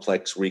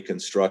complex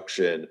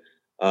reconstruction.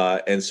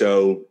 And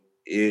so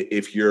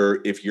if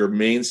your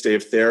mainstay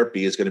of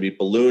therapy is going to be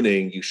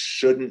ballooning, you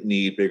shouldn't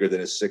need bigger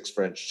than a 6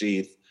 French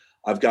sheath.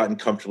 I've gotten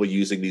comfortable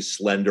using these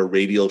slender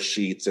radial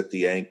sheets at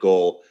the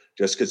ankle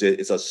just because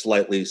it's a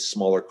slightly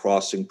smaller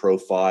crossing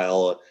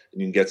profile,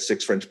 and you can get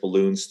 6 French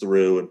balloons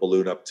through and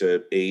balloon up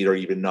to 8 or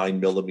even 9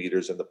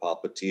 millimeters in the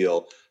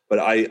popliteal. But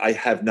I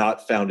have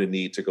not found a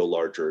need to go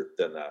larger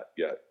than that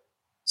yet.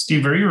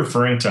 Steve, are you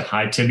referring to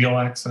high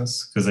tibial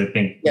access? Because I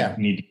think we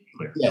need to be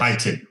clear. Yes. High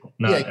tibial,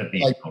 not at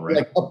the ankle,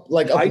 right?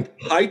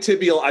 High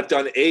tibial, I've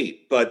done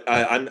 8, but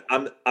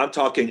I'm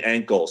talking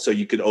ankle. So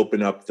you could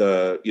open up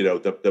the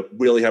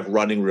really have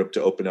running room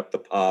to open up the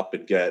pop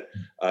and get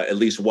at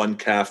least one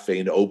calf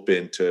vein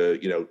open to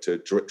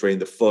drain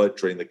the foot,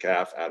 drain the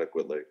calf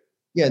adequately.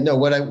 Yeah, no,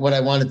 what I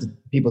wanted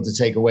people to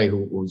take away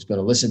who's going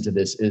to listen to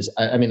this is,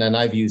 I mean, and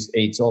I've used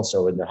 8s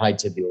also in the high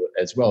tibial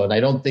as well. And I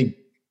don't think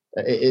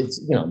it's,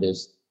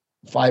 there's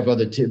 5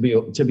 other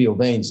tibial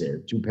veins there,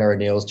 2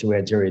 perineals, 2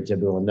 anterior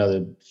tibial,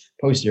 another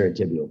posterior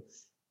tibial.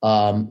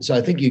 So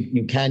I think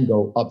you can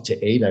go up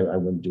to 8. I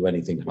wouldn't do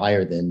anything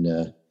higher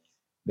than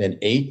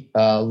 8.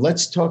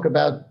 Let's talk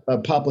about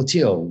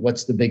popliteal.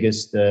 What's the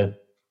biggest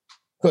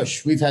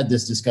push? We've had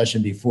this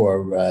discussion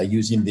before,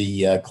 using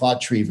the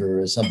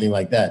Clottriever or something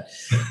like that.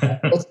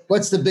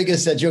 What's the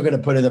biggest that you're going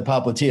to put in the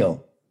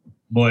popliteal?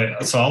 Boy,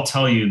 so I'll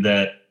tell you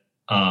that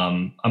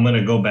I'm going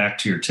to go back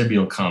to your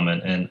tibial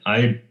comment. And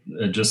I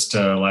just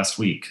last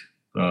week,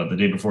 the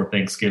day before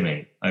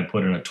Thanksgiving, I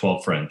put in a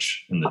 12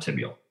 French in the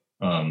tibial.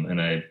 And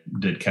I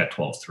did cat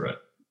 12 through it.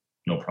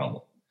 No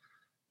problem.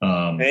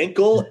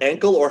 Ankle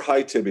or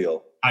high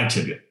tibial? High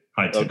tibial.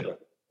 Okay.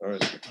 All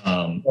right.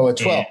 A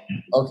 12.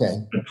 Okay.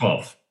 A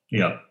 12.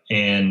 Yeah.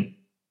 And,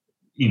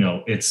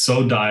 it's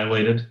so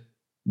dilated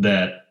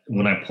that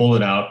when I pull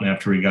it out and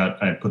after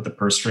I put the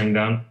purse string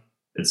down,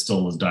 it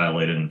still was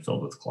dilated and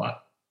filled with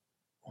clot.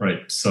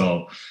 Right.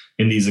 So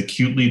in these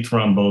acutely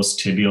thrombosed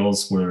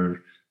tibials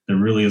where there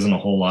really isn't a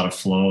whole lot of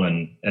flow,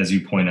 and as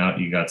you point out,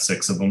 you got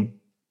 6 of them,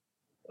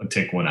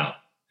 take one out.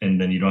 And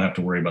then you don't have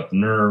to worry about the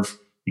nerve.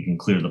 You can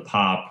clear the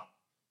pop,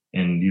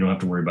 and you don't have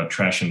to worry about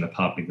trashing the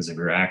pop because of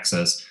your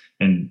access.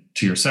 And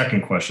to your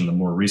second question, the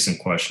more recent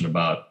question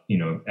about,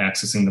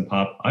 accessing the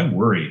pop, I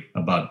worry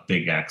about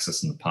big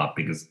access in the pop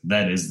because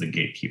that is the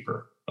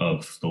gatekeeper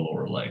of the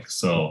lower leg.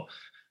 So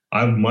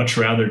I would much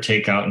rather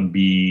take out and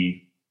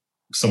be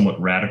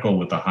somewhat radical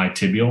with the high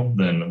tibial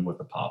than with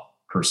the pop,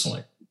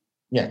 personally.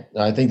 Yeah,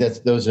 I think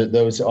those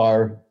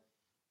are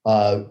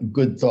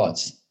good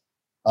thoughts.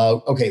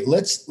 Okay,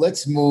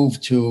 let's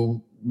move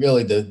to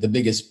really the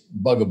biggest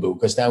bugaboo,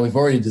 because now we've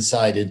already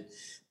decided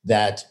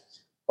that,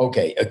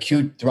 okay,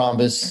 acute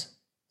thrombus,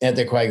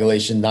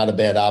 anticoagulation, not a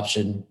bad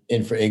option.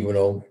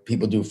 Infrainguinal,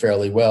 people do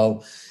fairly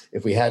well.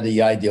 If we had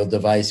the ideal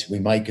device, we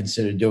might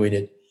consider doing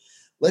it.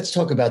 Let's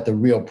talk about the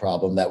real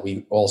problem that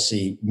we all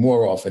see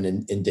more often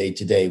in day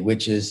to day,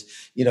 which is,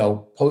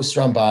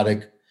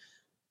 post-thrombotic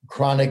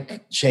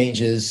chronic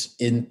changes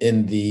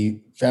in the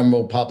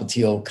femoral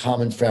popliteal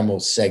common femoral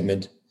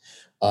segment,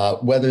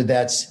 whether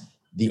that's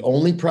the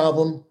only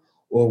problem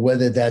or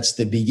whether that's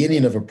the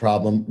beginning of a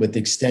problem with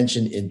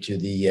extension into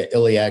the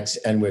iliacs,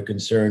 and we're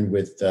concerned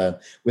with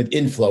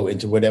inflow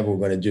into whatever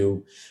we're going to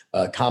do,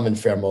 common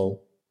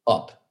femoral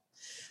up.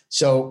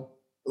 So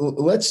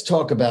let's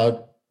talk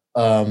about,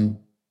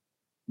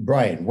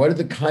 Brian, what are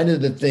the kind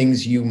of the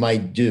things you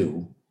might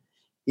do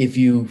if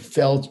you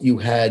felt you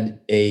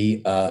had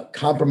a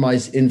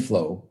compromised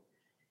inflow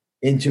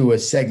into a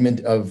segment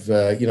of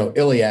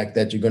iliac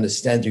that you're going to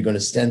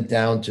stent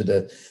down to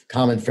the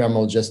common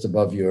femoral just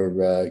above your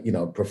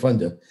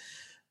profunda,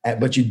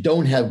 but you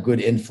don't have good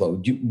inflow.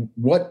 Do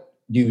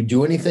you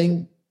do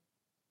anything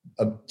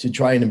to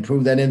try and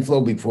improve that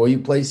inflow before you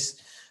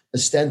place a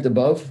stent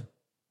above?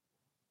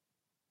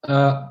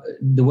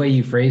 The way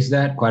you phrase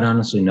that, quite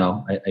honestly,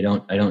 no, I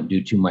don't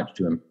do too much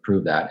to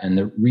improve that. And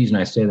the reason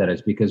I say that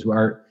is because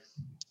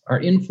our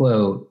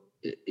inflow,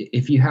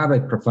 if you have a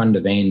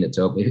profunda vein that's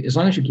open, as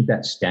long as you keep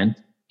that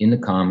stent in the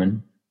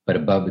common, but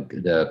above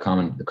the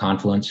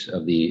confluence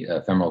of the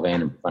femoral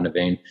vein and profunda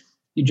vein,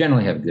 you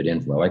generally have good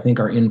inflow. I think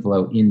our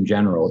inflow in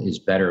general is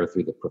better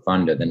through the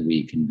profunda than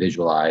we can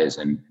visualize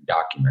and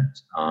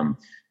document.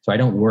 So I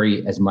don't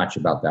worry as much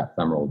about that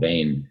femoral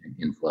vein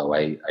inflow.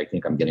 I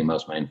think I'm getting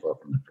most of my inflow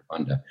from the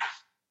profunda.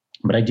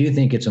 But I do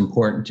think it's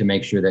important to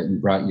make sure that you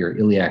brought your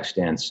iliac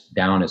stents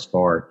down as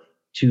far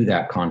to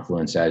that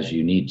confluence as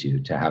you need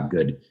to have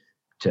good,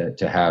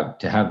 to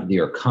have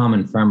your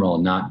common femoral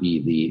not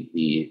be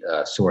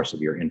the source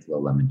of your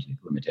inflow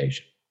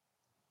limitation.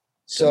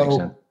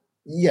 So,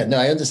 yeah, no,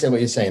 I understand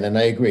what you're saying, and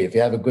I agree. If you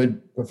have a good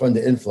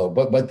profunda inflow,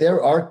 but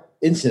there are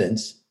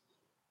patients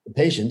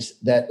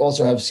that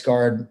also have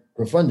scarred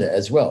profunda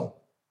as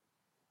well,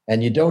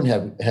 and you don't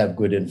have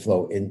good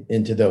inflow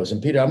into those.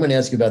 And Peter, I'm going to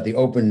ask you about the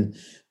open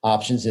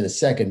options in a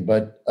second,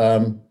 but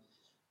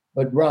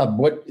Rob,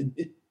 what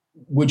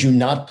would you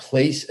not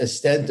place a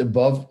stent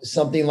above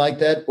something like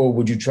that, or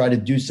would you try to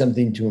do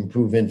something to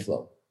improve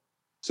inflow?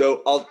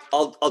 So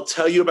I'll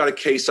tell you about a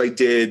case I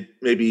did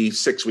maybe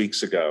 6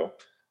 weeks ago.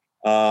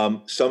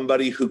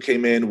 somebody who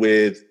came in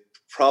with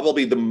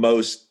probably the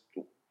most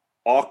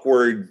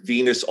awkward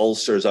venous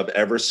ulcers I've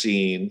ever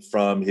seen,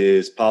 from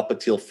his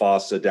popliteal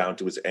fossa down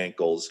to his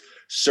ankles,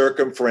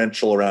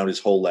 circumferential around his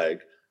whole leg,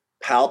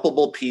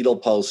 palpable pedal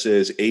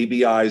pulses,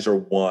 ABIs are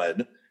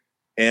 1,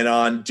 and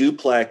on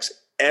duplex,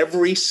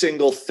 every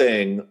single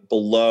thing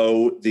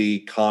below the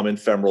common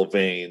femoral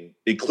vein,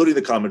 including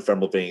the common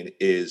femoral vein,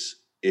 is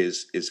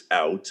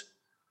out.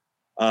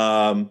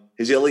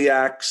 His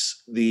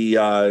iliacs,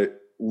 the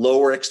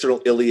lower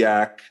external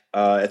iliac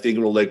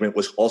infrainguinal ligament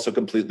was also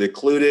completely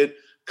occluded.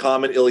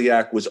 Common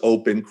iliac was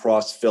open,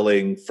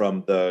 cross-filling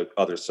from the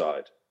other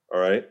side,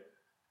 all right?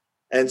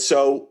 And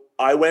so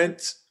I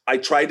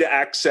tried to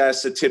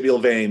access the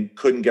tibial vein,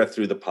 couldn't get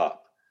through the pop.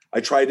 I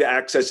tried to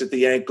access at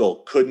the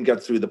ankle, couldn't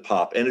get through the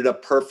pop. Ended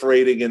up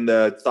perforating in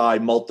the thigh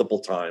multiple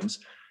times.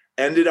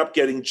 Ended up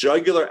getting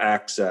jugular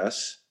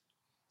access.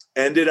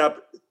 Ended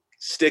up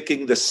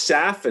sticking the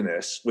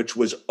saphenous, which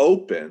was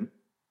open,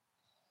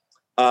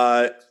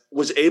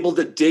 was able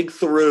to dig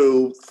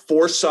through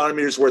 4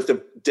 centimeters worth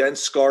of dense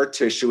scar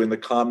tissue in the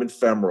common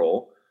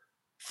femoral,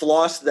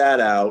 flossed that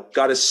out,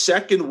 got a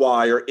second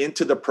wire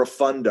into the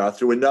profunda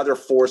through another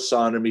 4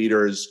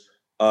 centimeters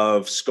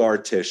of scar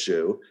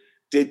tissue,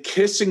 did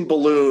kissing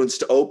balloons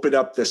to open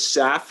up the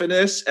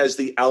saphenous as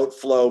the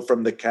outflow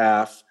from the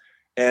calf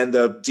and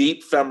the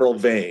deep femoral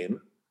vein.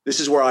 This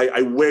is where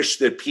I wish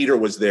that Peter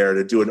was there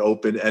to do an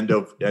open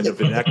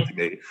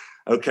endoveinectomy,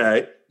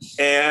 okay?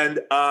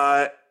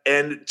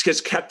 And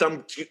just kept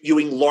on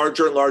doing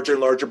larger and larger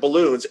and larger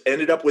balloons,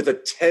 ended up with a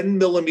 10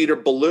 millimeter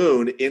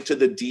balloon into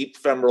the deep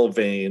femoral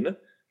vein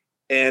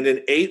and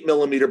an 8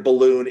 millimeter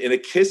balloon in a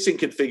kissing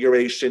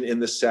configuration in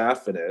the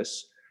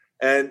saphenous.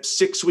 And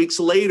 6 weeks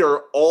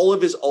later, all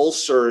of his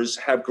ulcers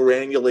have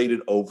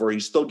granulated over.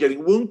 He's still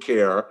getting wound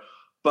care,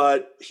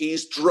 but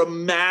he's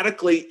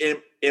dramatically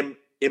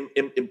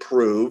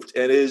improved,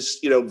 and his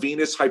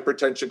venous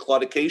hypertension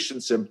claudication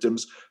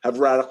symptoms have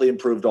radically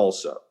improved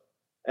also.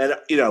 And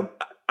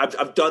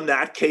I've done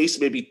that case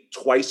maybe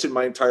twice in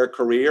my entire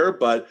career,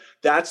 but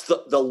that's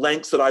the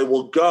lengths that I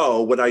will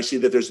go when I see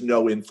that there's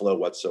no inflow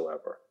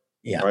whatsoever.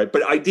 Yeah. All right.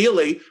 But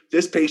ideally,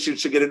 this patient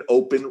should get an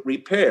open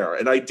repair.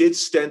 And I did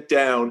stent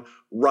down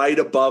right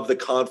above the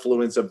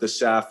confluence of the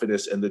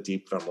saphenous and the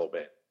deep femoral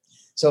vein.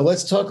 So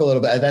let's talk a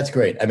little bit. That's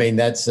great. I mean,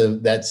 that's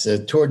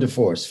a tour de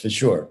force for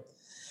sure.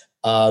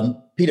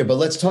 Peter, but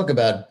let's talk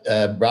about,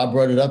 Rob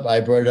brought it up, I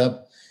brought it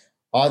up.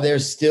 Are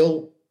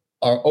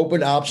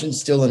open options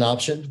still an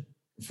option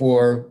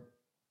for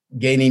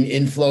gaining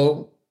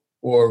inflow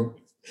or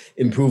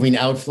improving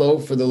outflow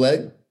for the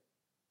leg?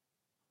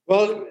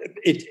 Well,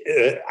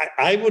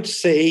 I would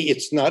say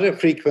it's not a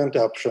frequent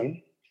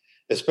option,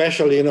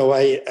 especially,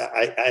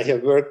 I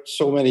have worked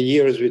so many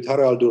years with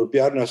Haraldur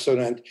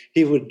Bjarnason, and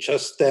he would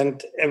just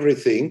stent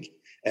everything,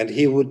 and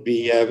he would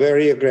be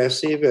very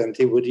aggressive, and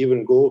he would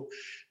even go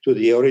to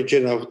the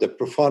origin of the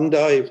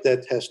profunda if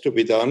that has to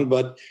be done.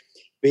 But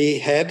we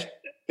had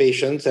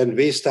patients, and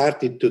we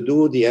started to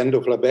do the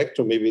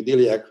endoflebectomy with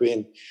iliac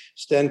vein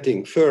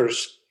stenting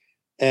first.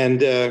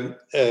 And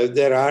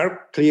there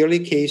are clearly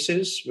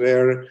cases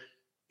where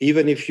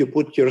even if you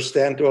put your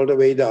stent all the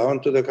way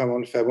down to the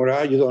common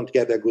femora, you don't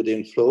get a good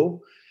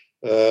inflow.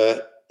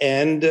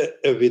 And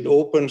with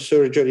open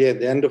surgery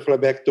and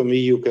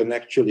endoflebectomy, you can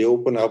actually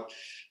open up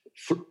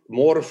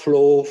more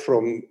flow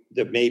from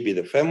maybe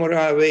the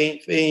femoral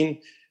vein,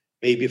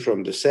 maybe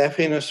from the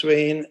saphenous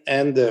vein,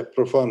 and the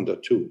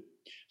profunda too.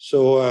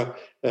 So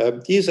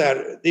these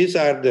are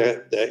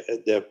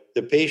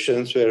the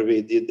patients where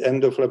we did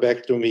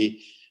endoflebectomy,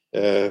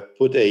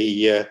 put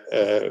a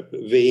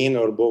vein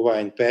or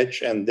bovine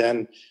patch, and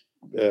then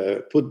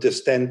put the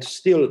stent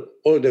still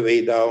all the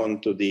way down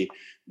to the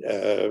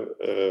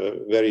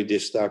very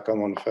distal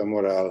common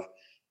femoral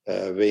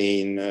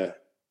vein,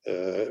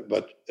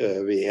 but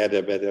we had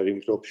a better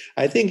inflow.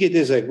 I think it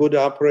is a good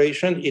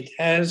operation. It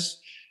has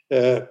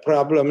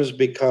problems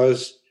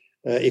because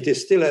it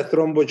is still a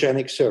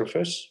thrombogenic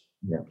surface.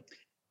 Yeah.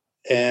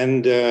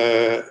 And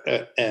Dr.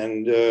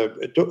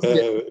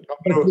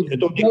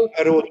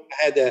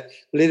 had a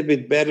little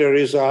bit better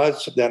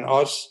results than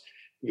us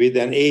with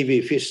an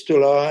AV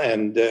fistula,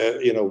 and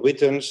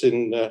Wittens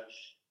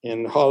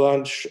in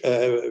Holland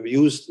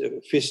used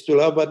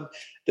fistula, but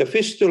the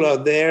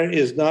fistula there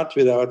is not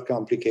without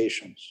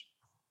complications.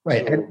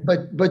 Right,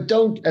 but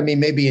don't, I mean,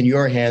 maybe in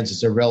your hands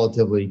it's a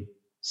relatively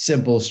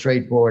simple,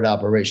 straightforward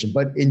operation,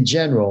 but in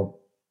general,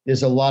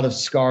 there's a lot of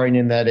scarring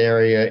in that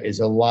area, is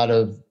a lot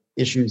of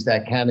issues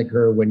that can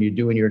occur when you're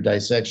doing your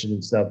dissection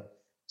and stuff.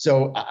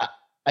 So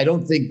I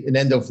don't think an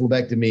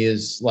endoflebectomy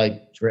is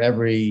like for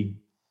every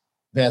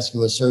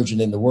vascular surgeon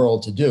in the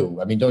world to do.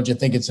 I mean, don't you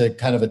think it's a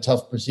kind of a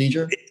tough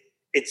procedure?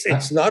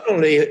 It's not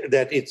only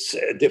that it's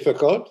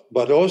difficult,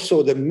 but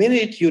also the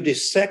minute you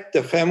dissect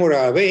the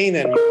femoral vein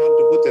and you want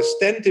to put a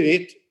stent in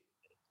it,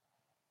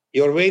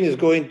 your vein is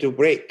going to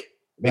break,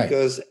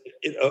 because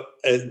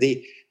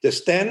the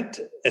stent,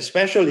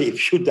 especially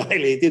if you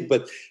dilate it,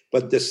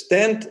 but the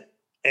stent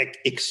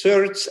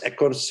exerts a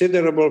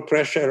considerable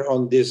pressure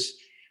on this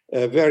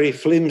a very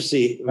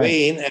flimsy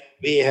vein, and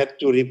we had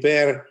to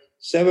repair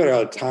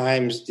several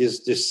times this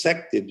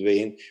dissected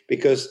vein,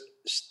 because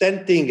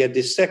stenting a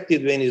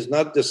dissected vein is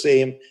not the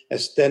same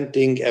as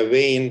stenting a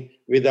vein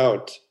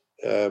without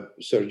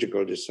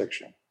surgical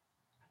dissection.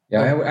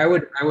 Yeah, I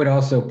would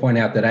also point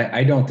out that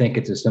I don't think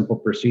it's a simple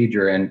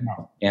procedure, and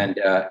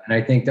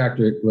I think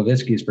Dr.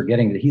 Levitsky is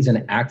forgetting that he's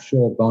an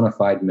actual bona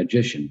fide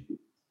magician,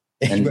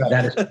 and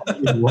that is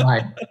probably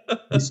why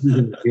this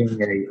is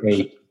being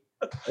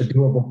a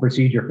doable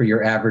procedure for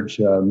your average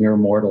mere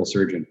mortal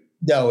surgeon.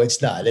 No,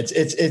 it's not.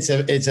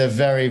 It's a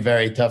very,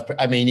 very tough.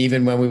 I mean,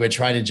 even when we were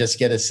trying to just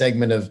get a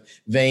segment of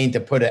vein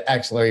to put an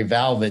axillary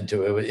valve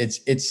into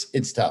it,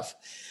 it's tough.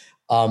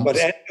 But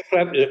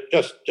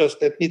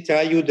just let me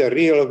tell you the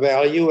real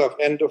value of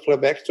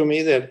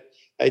endophlebectomy, that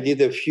I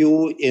did a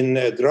few in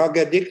drug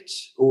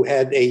addicts who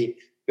had a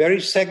very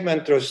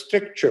segmental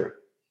stricture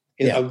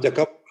of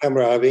the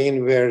femoral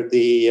vein, where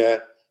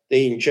they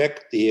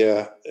inject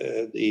the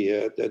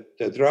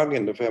drug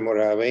in the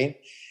femoral vein.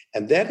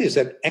 And that is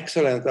an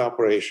excellent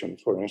operation,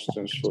 for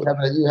instance. You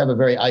have a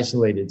very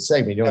isolated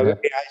segment. You don't have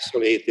a very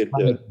isolated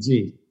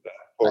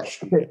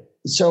portion.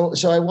 So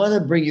I want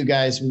to bring you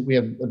guys, we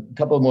have a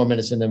couple more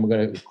minutes and then we're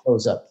going to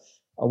close up.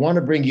 I want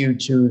to bring you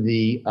to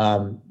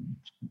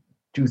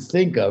to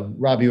think of,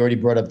 Robbie already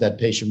brought up that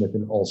patient with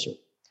an ulcer,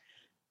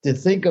 to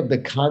think of the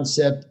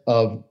concept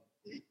of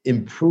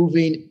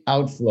improving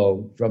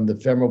outflow from the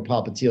femoral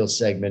popliteal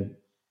segment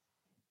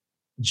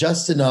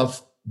just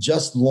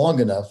long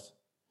enough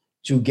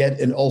to get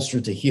an ulcer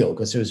to heal.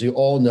 Because as you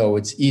all know,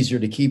 it's easier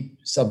to keep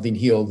something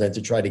healed than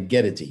to try to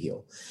get it to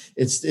heal.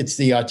 It's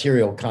the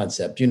arterial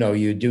concept.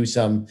 You do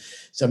some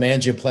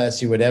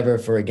angioplasty, whatever,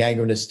 for a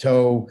gangrenous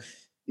toe.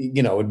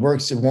 It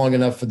works long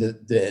enough for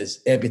the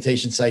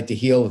amputation site to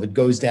heal. If it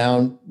goes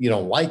down, you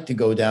don't like to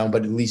go down,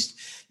 but at least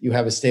you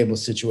have a stable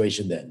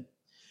situation then.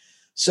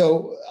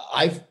 So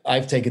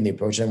I've taken the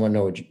approach. I want to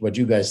know what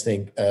you guys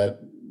think. A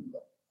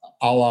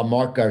la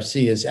Mark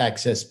Garcia's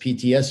Access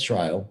PTS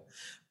trial,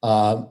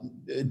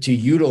 to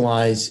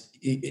utilize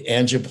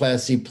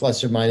angioplasty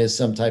plus or minus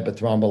some type of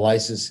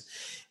thrombolysis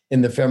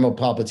in the femoral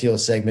popliteal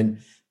segment,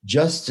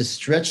 just to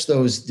stretch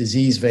those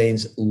disease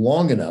veins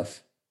long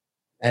enough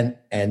and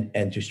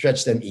to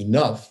stretch them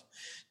enough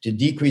to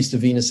decrease the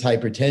venous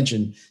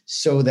hypertension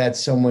so that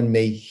someone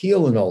may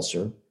heal an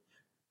ulcer.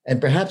 And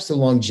perhaps the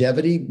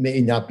longevity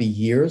may not be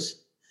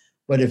years,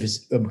 but if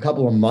it's a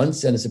couple of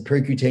months and it's a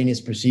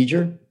percutaneous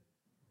procedure,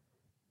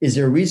 is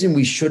there a reason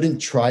we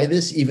shouldn't try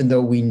this, even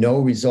though we know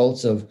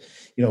results of,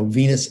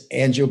 venous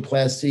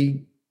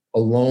angioplasty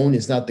alone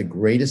is not the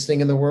greatest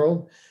thing in the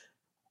world?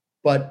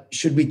 But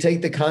should we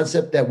take the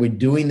concept that we're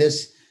doing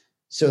this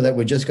so that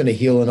we're just going to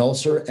heal an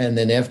ulcer, and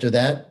then after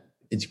that,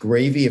 it's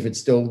gravy if it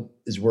still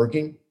is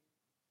working?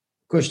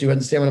 Kush, do you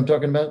understand what I'm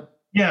talking about?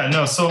 Yeah,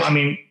 no. So,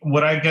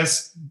 what I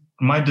guess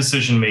my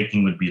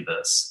decision-making would be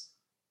this.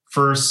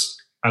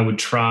 First, I would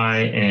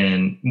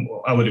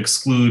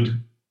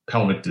exclude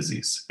pelvic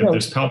disease. If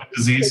there's pelvic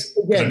disease,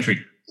 treat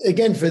it.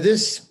 Again, for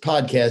this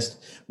podcast,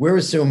 we're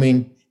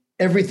assuming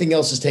everything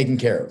else is taken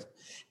care of.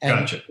 And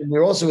gotcha.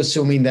 We're also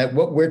assuming that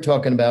what we're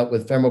talking about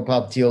with femoral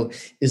popliteal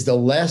is the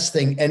last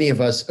thing any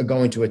of us are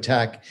going to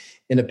attack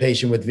in a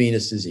patient with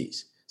venous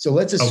disease. So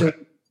let's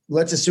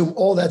assume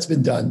all that's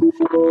been done.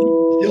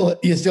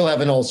 You still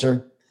have an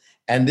ulcer,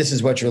 and this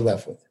is what you're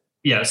left with.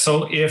 Yeah.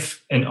 So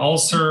if an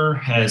ulcer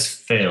has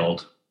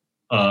failed,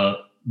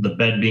 the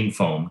bed being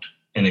foamed,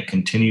 and it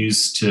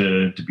continues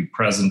to be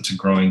present, to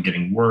growing,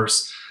 getting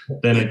worse,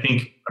 then I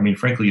think,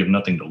 frankly, you have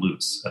nothing to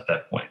lose at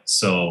that point.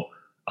 So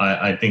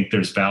I think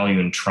there's value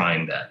in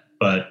trying that.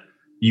 But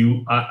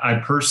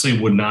I personally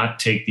would not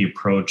take the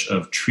approach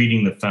of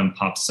treating the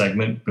fem-pop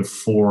segment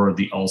before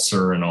the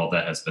ulcer and all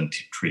that has been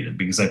treated,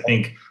 because I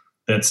think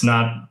that's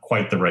not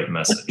quite the right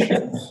message.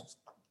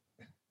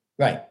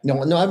 Right.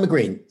 No, I'm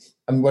agreeing.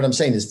 What I'm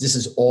saying is this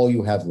is all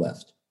you have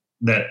left.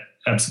 Then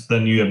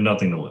you have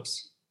nothing to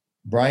lose.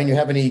 Brian, you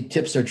have any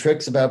tips or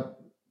tricks about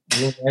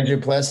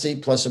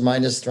angioplasty plus or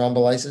minus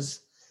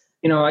thrombolysis?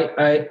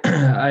 The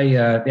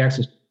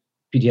Access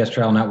PTS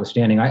trial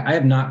notwithstanding, I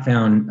have not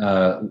found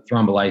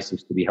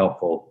thrombolysis to be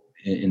helpful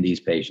in these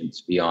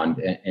patients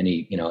beyond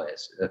any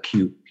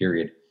acute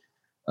period.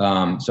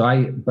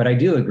 But I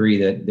do agree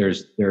that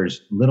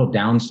there's little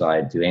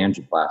downside to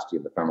angioplasty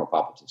of the femoral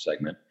popliteal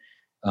segment.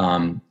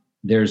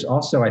 There's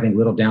also, I think,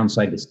 little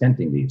downside to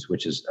stenting these,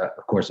 which is,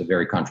 of course, a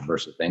very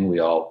controversial thing. We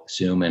all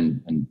assume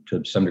and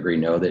to some degree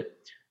know that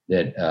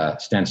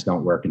stents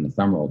don't work in the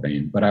femoral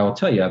vein. But I will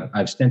tell you,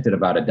 I've stented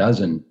about a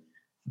dozen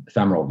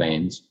femoral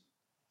veins,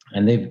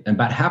 and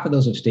about half of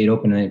those have stayed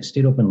open, and they've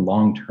stayed open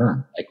long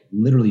term, like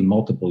literally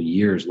multiple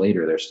years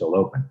later, they're still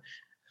open.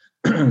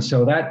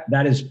 So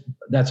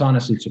that's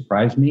honestly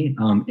surprised me.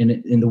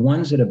 In the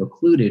ones that have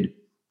occluded,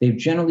 they've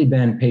generally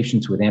been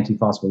patients with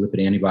antiphospholipid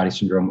antibody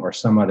syndrome or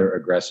some other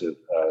aggressive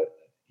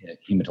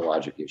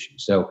hematologic issue.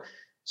 So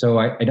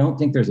I don't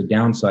think there's a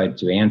downside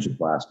to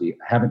angioplasty.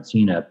 I haven't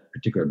seen a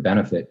particular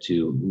benefit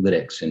to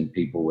lytics in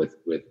people with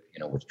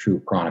true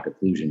chronic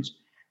occlusions.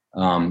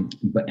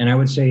 And I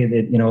would say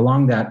that,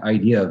 along that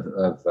idea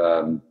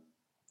of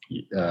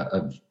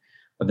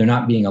there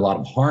not being a lot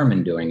of harm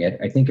in doing it,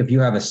 I think if you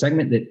have a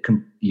segment that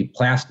you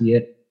plasty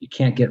it, you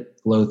can't get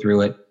flow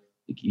through it,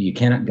 you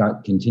cannot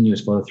get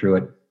continuous flow through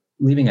it,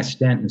 leaving a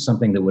stent in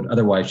something that would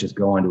otherwise just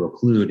go on to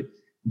occlude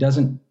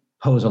doesn't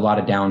pose a lot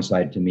of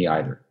downside to me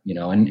either,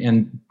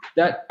 and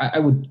that I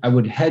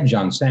would hedge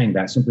on saying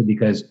that simply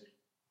because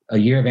a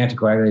year of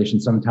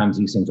anticoagulation, sometimes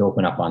these things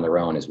open up on their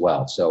own as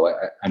well. So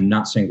I'm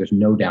not saying there's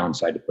no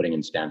downside to putting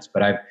in stents,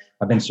 but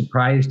I've been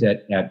surprised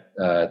at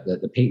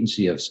the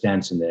patency of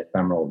stents in the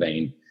femoral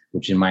vein,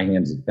 which in my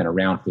hands has been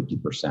around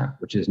 50%,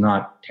 which is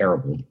not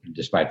terrible,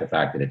 despite the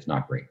fact that it's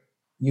not great.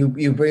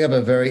 You bring up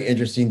a very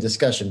interesting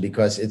discussion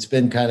because it's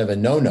been kind of a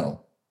no-no.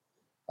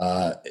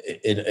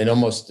 In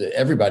almost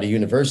everybody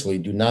universally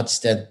do not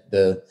stent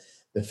the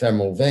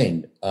femoral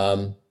vein.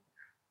 Rob,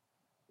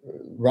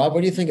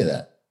 what do you think of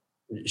that?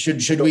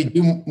 Should we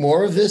do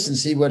more of this and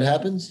see what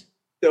happens?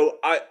 So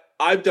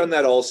I've done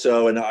that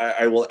also, and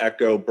I will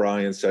echo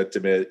Brian's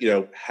sentiment.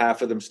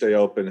 Half of them stay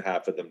open,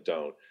 half of them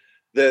don't.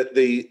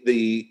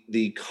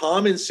 The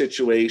common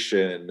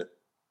situation,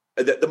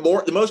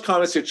 the most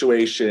common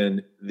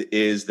situation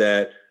is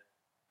that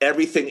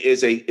everything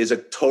is a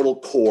total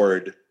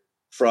cord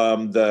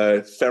from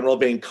the femoral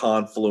vein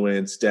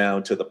confluence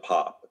down to the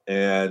pop,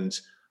 and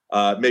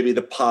maybe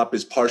the pop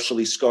is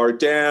partially scarred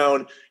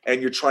down,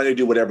 and you're trying to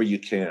do whatever you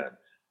can.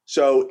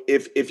 So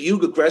if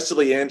you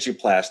aggressively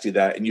angioplasty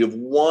that and you have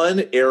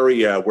one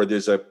area where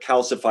there's a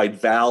calcified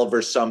valve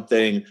or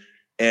something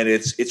and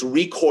it's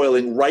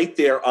recoiling right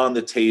there on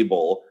the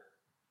table,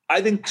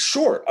 I think,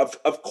 sure,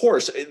 of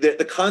course,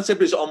 the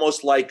concept is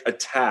almost like a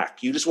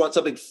tack. You just want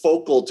something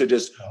focal to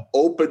just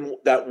open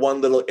that one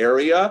little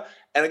area.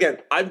 And again,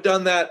 I've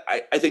done that.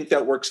 I think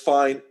that works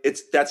fine.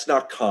 That's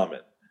not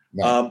common.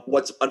 Right.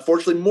 What's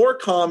unfortunately more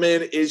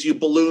common is you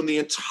balloon the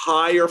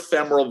entire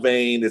femoral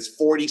vein. It's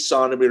 40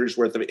 centimeters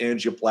worth of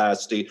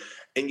angioplasty,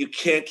 and you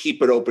can't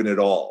keep it open at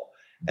all.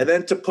 And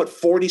then to put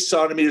 40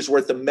 centimeters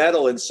worth of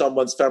metal in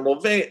someone's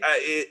femoral vein,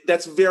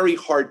 that's very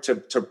hard to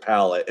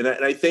palate. And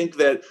I think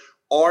that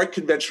our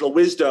conventional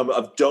wisdom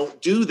of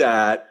don't do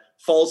that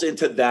falls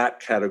into that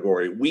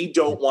category. We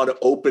don't want to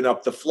open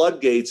up the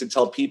floodgates and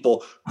tell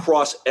people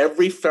cross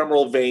every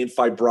femoral vein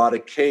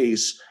fibrotic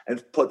case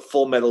and put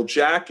full metal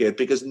jacket,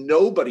 because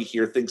nobody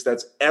here thinks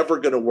that's ever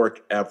going to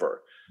work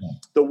ever. Yeah.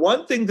 The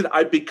one thing that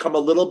I've become a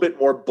little bit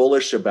more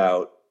bullish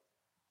about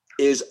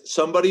is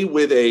somebody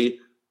with a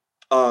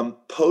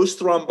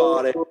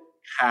post-thrombotic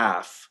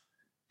calf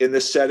in the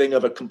setting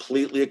of a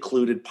completely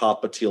occluded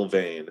popliteal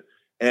vein.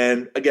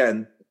 And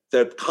again,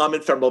 the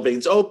common femoral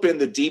veins open,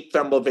 the deep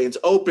femoral veins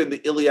open, the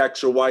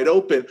iliacs are wide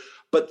open,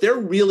 but they're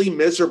really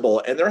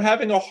miserable and they're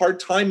having a hard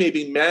time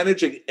maybe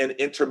managing an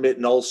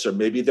intermittent ulcer.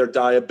 Maybe they're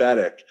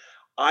diabetic.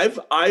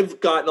 I've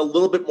gotten a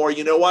little bit more,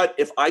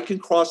 if I can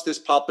cross this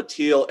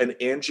popliteal and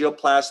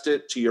angioplast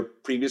it, to your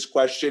previous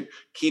question,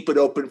 keep it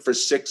open for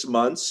 6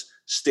 months,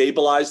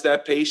 stabilize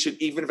that patient,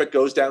 even if it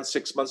goes down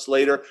 6 months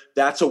later,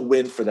 that's a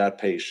win for that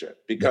patient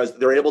because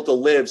they're able to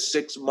live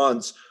 6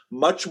 months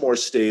much more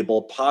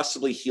stable,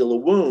 possibly heal a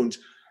wound.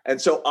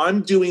 And so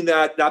I'm doing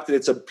that, not that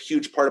it's a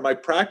huge part of my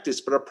practice,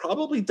 but I've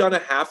probably done a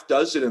half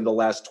dozen in the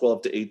last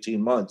 12 to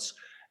 18 months.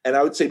 And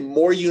I would say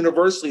more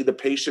universally, the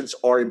patients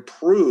are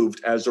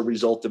improved as a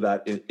result of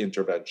that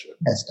intervention.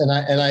 Yes, and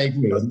I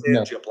agree.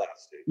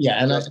 Angioplasty.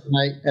 Yeah,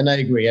 and I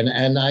agree.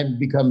 And I've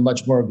become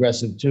much more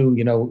aggressive too.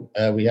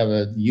 We have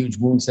a huge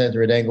wound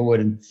center at Englewood,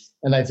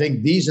 and I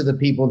think these are the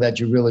people that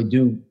you really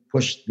do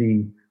push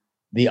the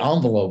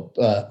envelope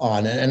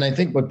on. And I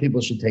think what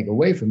people should take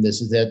away from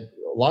this is that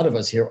a lot of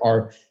us here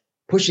are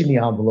pushing the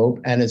envelope.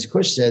 And as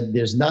Kush said,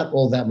 there's not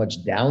all that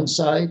much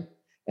downside,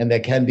 and there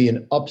can be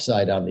an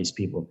upside on these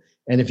people.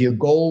 And if your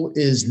goal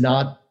is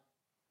not,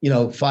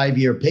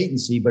 5-year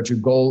patency, but your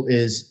goal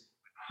is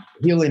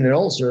healing an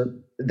ulcer,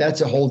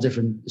 that's a whole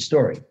different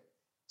story.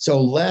 So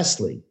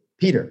lastly,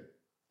 Peter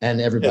and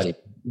everybody,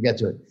 we get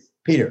to it.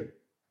 Peter,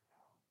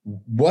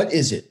 what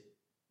is it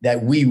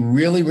that we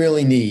really,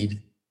 really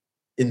need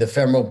in the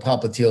femoral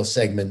popliteal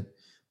segment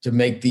to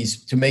make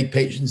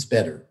patients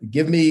better?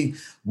 Give me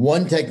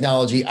one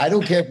technology. I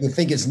don't care if you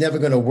think it's never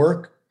going to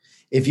work.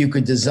 If you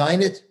could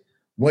design it,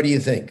 what do you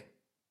think?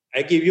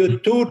 I give you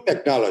 2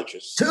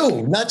 technologies.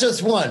 2, not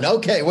just one.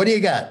 Okay, what do you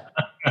got?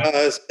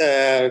 As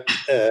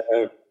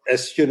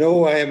you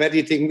know, I am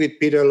editing with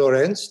Peter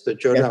Lorenz, the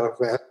Journal of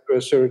Vascular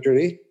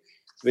Surgery,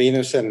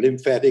 Venous and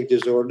Lymphatic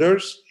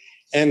Disorders.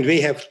 And we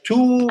have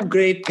 2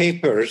 great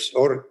papers,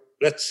 or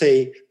let's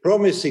say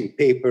promising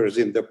papers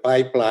in the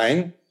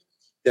pipeline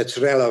that's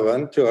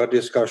relevant to our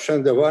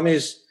discussion. The one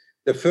is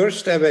the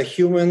first ever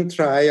human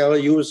trial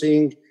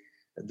using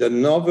the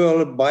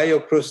novel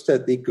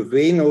bioprosthetic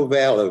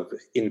venovalve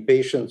in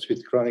patients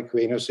with chronic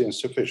venous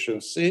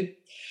insufficiency.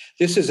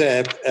 This is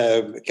a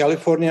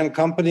Californian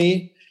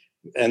company,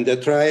 and the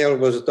trial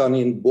was done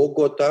in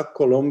Bogota,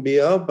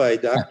 Colombia by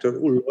Dr.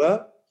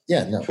 Ulva.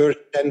 First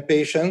 10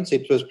 patients.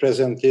 It was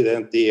presented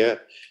at the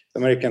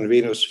American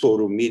Venous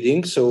Forum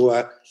meeting.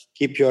 So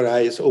keep your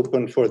eyes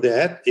open for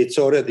that. It's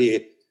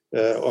already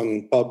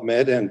on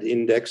PubMed and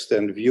indexed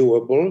and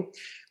viewable.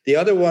 The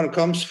other one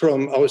comes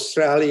from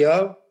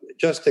Australia,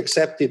 just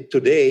accepted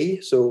today.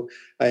 So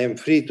I am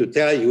free to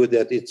tell you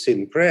that it's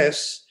in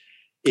press.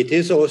 It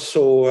is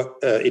also,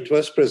 it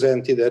was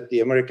presented at the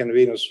American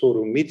Venous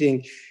Forum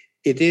meeting.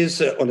 It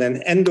is on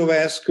an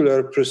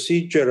endovascular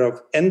procedure of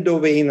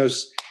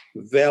endovenous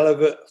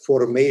valve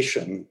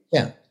formation.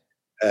 Yeah.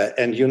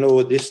 And you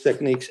know, this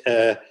technique,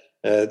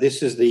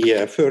 this is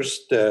the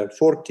first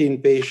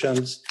 14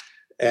 patients.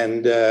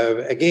 And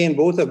again,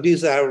 both of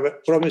these are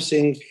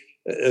promising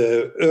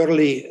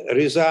early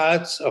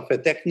results of a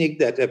technique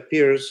that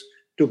appears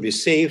to be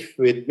safe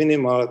with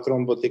minimal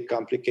thrombotic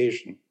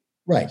complication.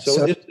 Right.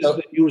 So this is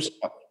the use.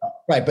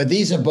 Right, but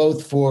these are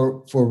both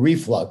for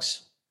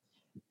reflux.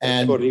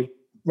 And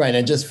right,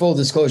 and just full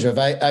disclosure,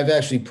 I've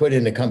actually put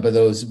in a couple of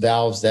those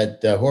valves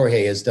that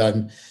Jorge has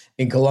done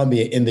in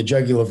Colombia in the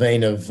jugular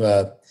vein of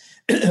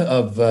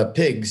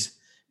pigs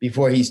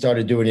before he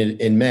started doing it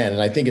in man,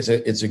 and I think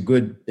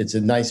it's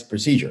a nice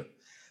procedure.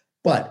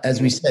 But as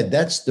we said,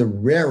 that's the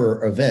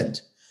rarer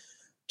event.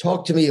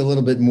 Talk to me a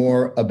little bit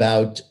more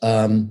about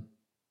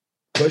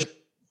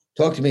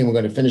Talk to me, and we're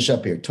going to finish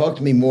up here. Talk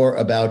to me more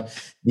about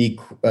the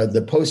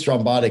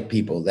post-thrombotic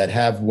people that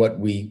have what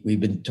we've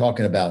been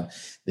talking about,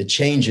 the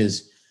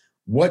changes.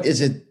 What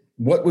is it?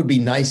 What would be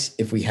nice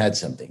if we had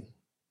something?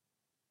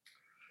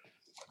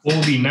 What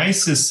would be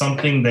nice is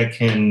something that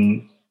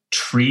can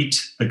treat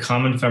the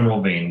common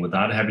femoral vein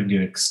without having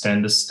to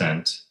extend a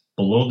stent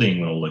below the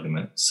inguinal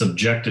ligament,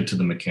 subjected to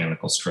the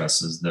mechanical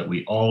stresses that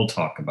we all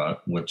talk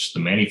about, which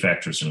the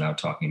manufacturers are now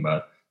talking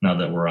about, now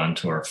that we're on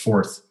to our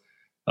fourth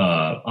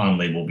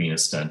on-label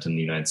venous stent in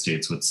the United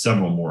States, with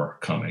several more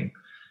coming.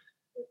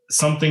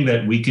 Something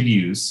that we could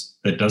use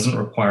that doesn't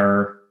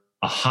require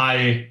a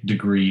high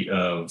degree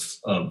of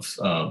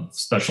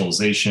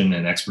specialization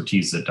and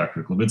expertise that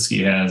Dr.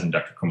 Klevitsky has and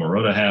Dr.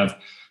 Komoroda have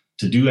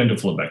to do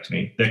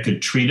endophlebectomy, that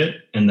could treat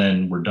it, and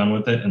then we're done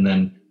with it, and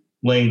then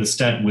laying the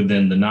stent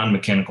within the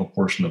non-mechanical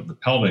portion of the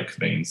pelvic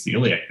veins, the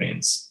iliac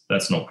veins,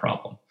 that's no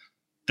problem.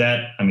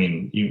 That, I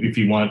mean, if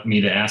you want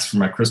me to ask for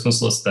my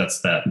Christmas list,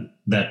 that's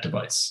that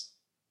device.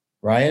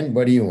 Ryan,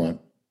 what do you want?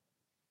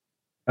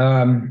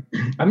 I'm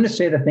going to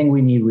say the thing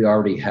we need, we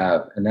already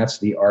have, and that's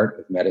the art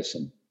of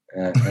medicine.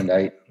 And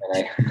I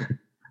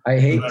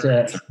hate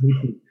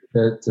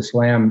to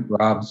slam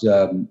Rob's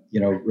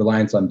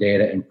reliance on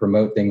data and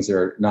promote things that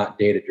are not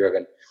data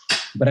driven,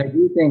 but I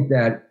do think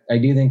that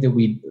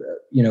we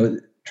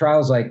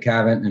trials like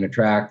Cavant and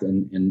Attract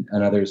and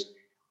others,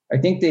 I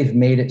think they've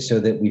made it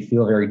so that we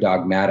feel very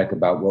dogmatic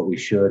about what we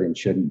should and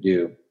shouldn't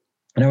do.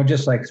 And I would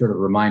just like sort of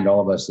remind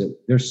all of us that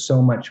there's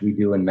so much we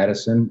do in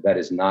medicine that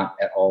is not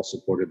at all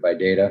supported by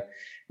data.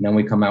 And then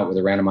we come out with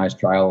a randomized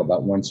trial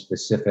about one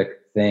specific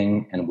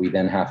thing, and we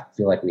then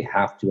feel like we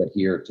have to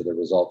adhere to the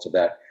results of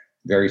that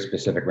very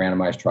specific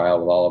randomized trial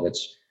with all of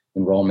its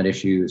enrollment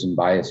issues and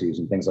biases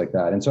and things like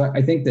that. And so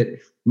I think that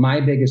my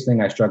biggest thing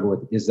I struggle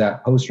with is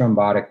that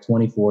post-thrombotic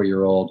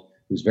 24-year-old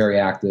who's very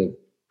active,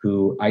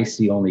 who I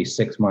see only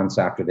 6 months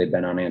after they've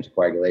been on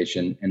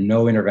anticoagulation, and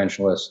no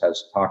interventionalist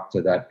has talked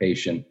to that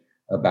patient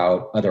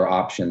about other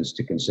options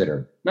to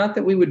consider. Not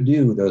that we would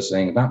do those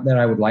things, not that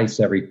I would lyse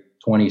every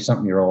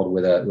 20-something-year-old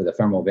with a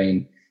femoral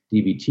vein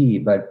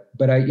DVT,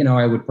 but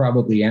I would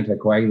probably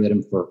anticoagulate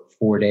them for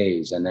 4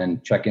 days and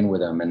then check in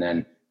with them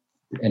and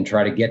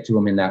try to get to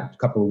them in that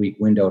couple of week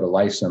window to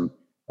lyse them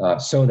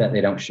so that they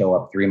don't show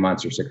up 3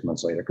 months or 6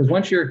 months later. Because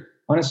once you're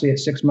honestly at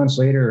 6 months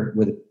later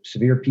with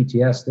severe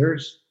PTS,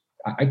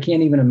 I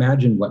can't even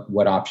imagine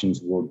what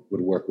options would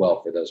work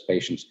well for those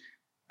patients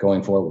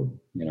going forward.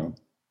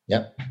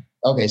 Yep.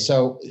 Okay,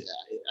 so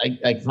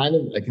I kind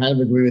of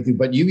agree with you,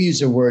 but you use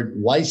the word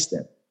lyse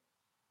them.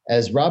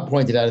 As Rob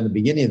pointed out in the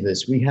beginning of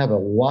this, we have a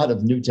lot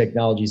of new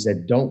technologies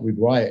that don't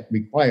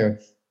require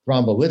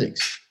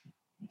thrombolytics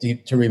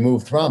to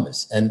remove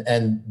thrombus,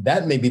 and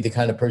that may be the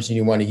kind of person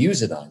you want to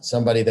use it on,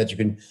 somebody that you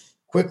can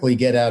quickly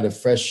get out of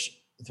fresh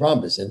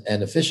thrombus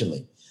and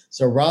efficiently.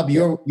 So, Rob,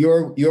 your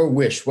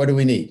wish, what do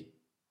we need?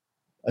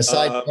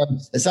 Aside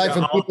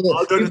from people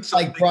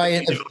like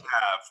Brian.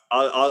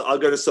 I'll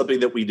go to something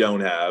that we don't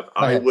have.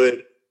 I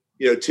would,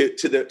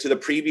 to the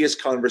previous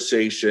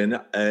conversation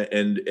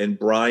and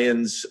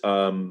Brian's,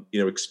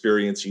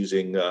 experience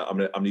using, I'm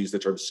going to use the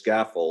term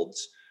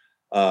scaffolds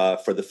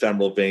for the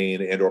femoral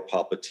vein and or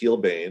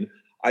popliteal vein.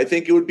 I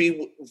think it would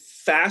be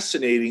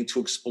fascinating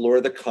to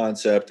explore the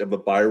concept of a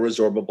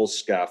bioresorbable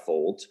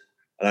scaffold.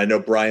 And I know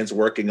Brian's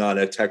working on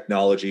a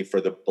technology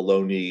for the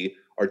below-knee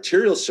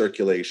arterial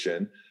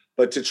circulation,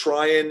 but to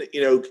try and,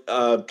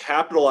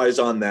 capitalize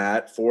on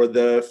that for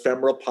the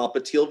femoral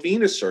popliteal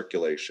venous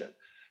circulation.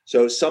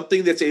 So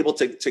something that's able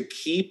to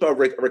keep a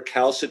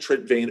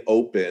recalcitrant vein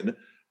open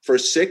for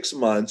 6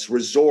 months,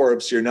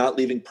 resorbs, so you're not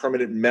leaving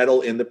permanent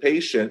metal in the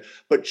patient,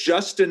 but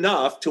just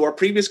enough, to our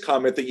previous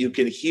comment, that you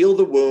can heal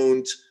the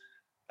wound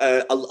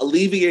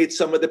alleviate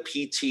some of the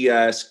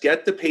PTS,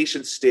 get the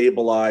patient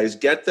stabilized,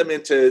 get them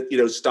into,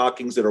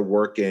 stockings that are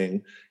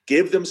working,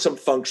 give them some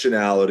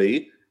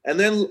functionality, and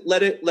then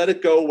let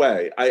it go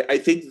away. I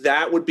think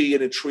that would be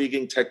an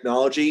intriguing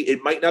technology.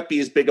 It might not be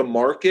as big a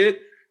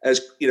market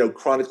as,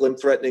 chronic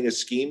limb-threatening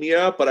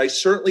ischemia, but I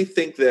certainly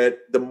think that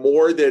the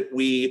more that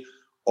we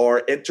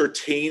are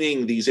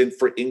entertaining these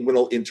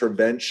infrainguinal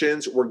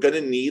interventions, we're going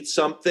to need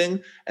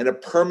something. And a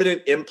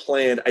permanent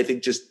implant, I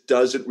think, just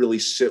doesn't really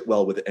sit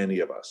well with any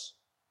of us.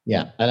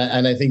 Yeah,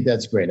 and I think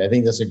that's great. I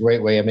think that's a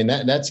great way. I mean,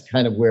 that's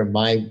kind of where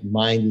my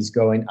mind is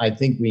going. I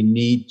think we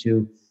need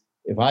to,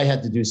 if I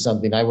had to do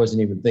something, I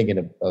wasn't even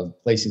thinking of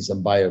placing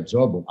some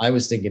bioabsorbable. I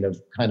was thinking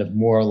of kind of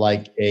more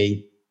like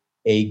a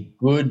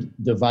good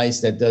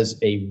device that does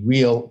a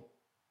real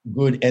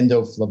good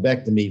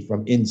endophlebectomy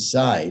from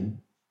inside,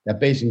 that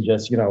basically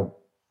just,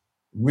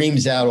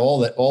 reams out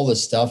all the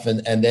stuff.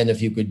 And then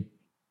if you could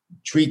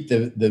treat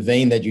the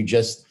vein that you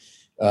just,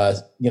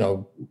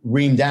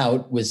 reamed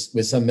out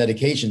with some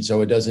medication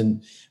so it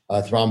doesn't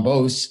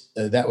thrombose,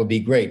 that would be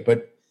great.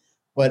 But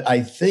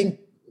I think,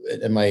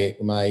 and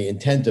my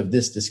intent of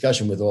this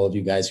discussion with all of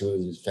you guys, who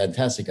was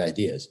fantastic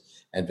ideas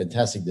and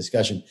fantastic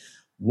discussion,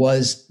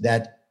 was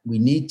that we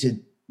need to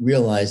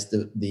realize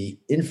the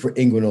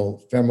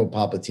infrainguinal femoral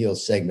popliteal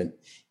segment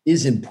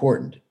is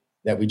important,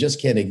 that we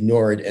just can't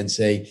ignore it and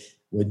say,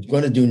 we're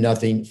going to do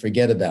nothing,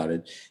 forget about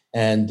it.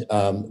 And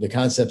the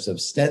concepts of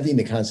stenting,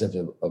 the concept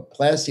of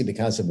plasty, the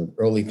concept of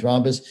early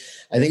thrombus,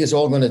 I think it's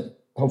all going to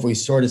hopefully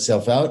sort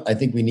itself out. I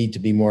think we need to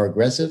be more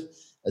aggressive.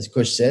 As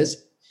Kush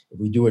says, if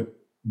we do it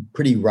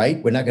pretty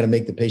right, we're not going to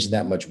make the patient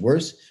that much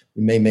worse.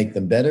 We may make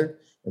them better.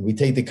 If we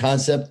take the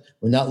concept,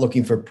 we're not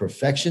looking for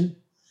perfection,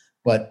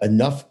 but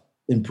enough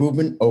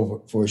improvement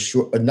for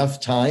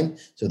enough time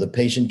so the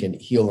patient can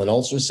heal an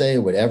ulcer, say,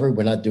 or whatever.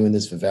 We're not doing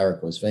this for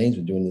varicose veins.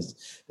 We're doing this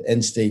for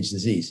end-stage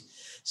disease.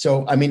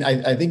 So, I mean,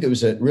 I think it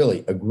was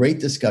really a great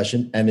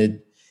discussion, and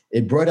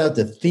it brought out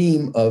the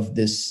theme of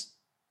this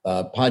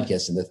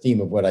podcast and the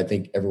theme of what I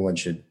think everyone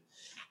should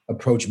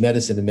approach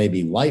medicine and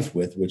maybe life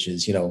with, which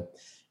is,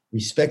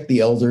 respect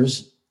the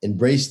elders,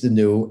 embrace the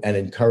new, and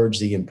encourage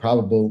the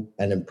improbable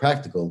and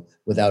impractical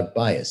without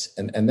bias.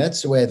 And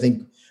that's the way I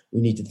think we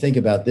need to think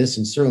about this,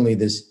 and certainly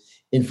this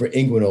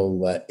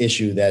infrainguinal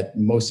issue that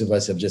most of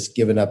us have just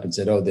given up and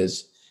said, oh,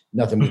 there's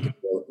nothing we can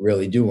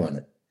really do on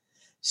it.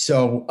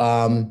 So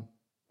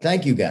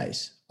thank you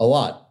guys a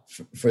lot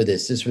for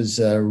this. This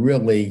was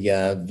really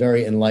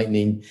very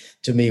enlightening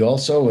to me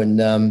also,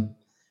 and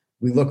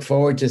we look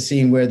forward to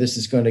seeing where this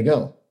is going to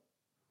go.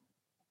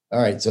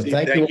 All right, so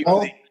thank you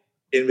all. For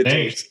the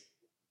invitation.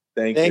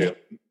 Thank you.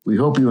 We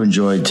hope you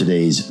enjoyed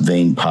today's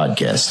Vein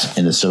podcast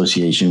in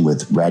association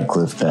with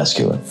Radcliffe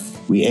Vascular.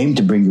 We aim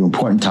to bring you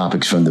important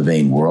topics from the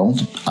vein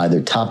world, either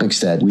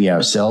topics that we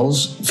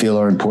ourselves feel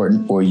are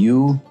important or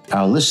you,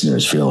 our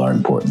listeners, feel are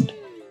important.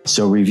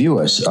 So review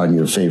us on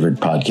your favorite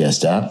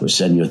podcast app or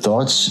send your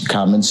thoughts,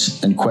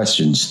 comments, and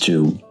questions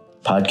to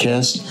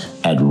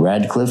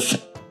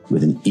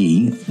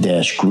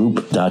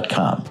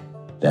podcast@radcliffe-group.com.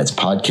 That's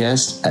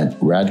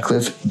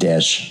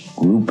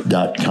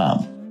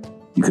podcast@radcliffe-group.com.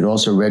 You can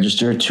also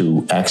register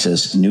to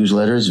access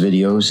newsletters,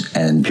 videos,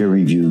 and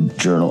peer-reviewed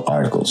journal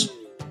articles.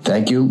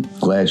 Thank you.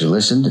 Glad you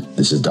listened.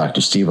 This is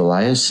Dr. Steve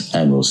Elias,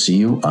 and we'll see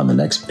you on the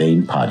next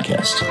Vein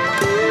podcast.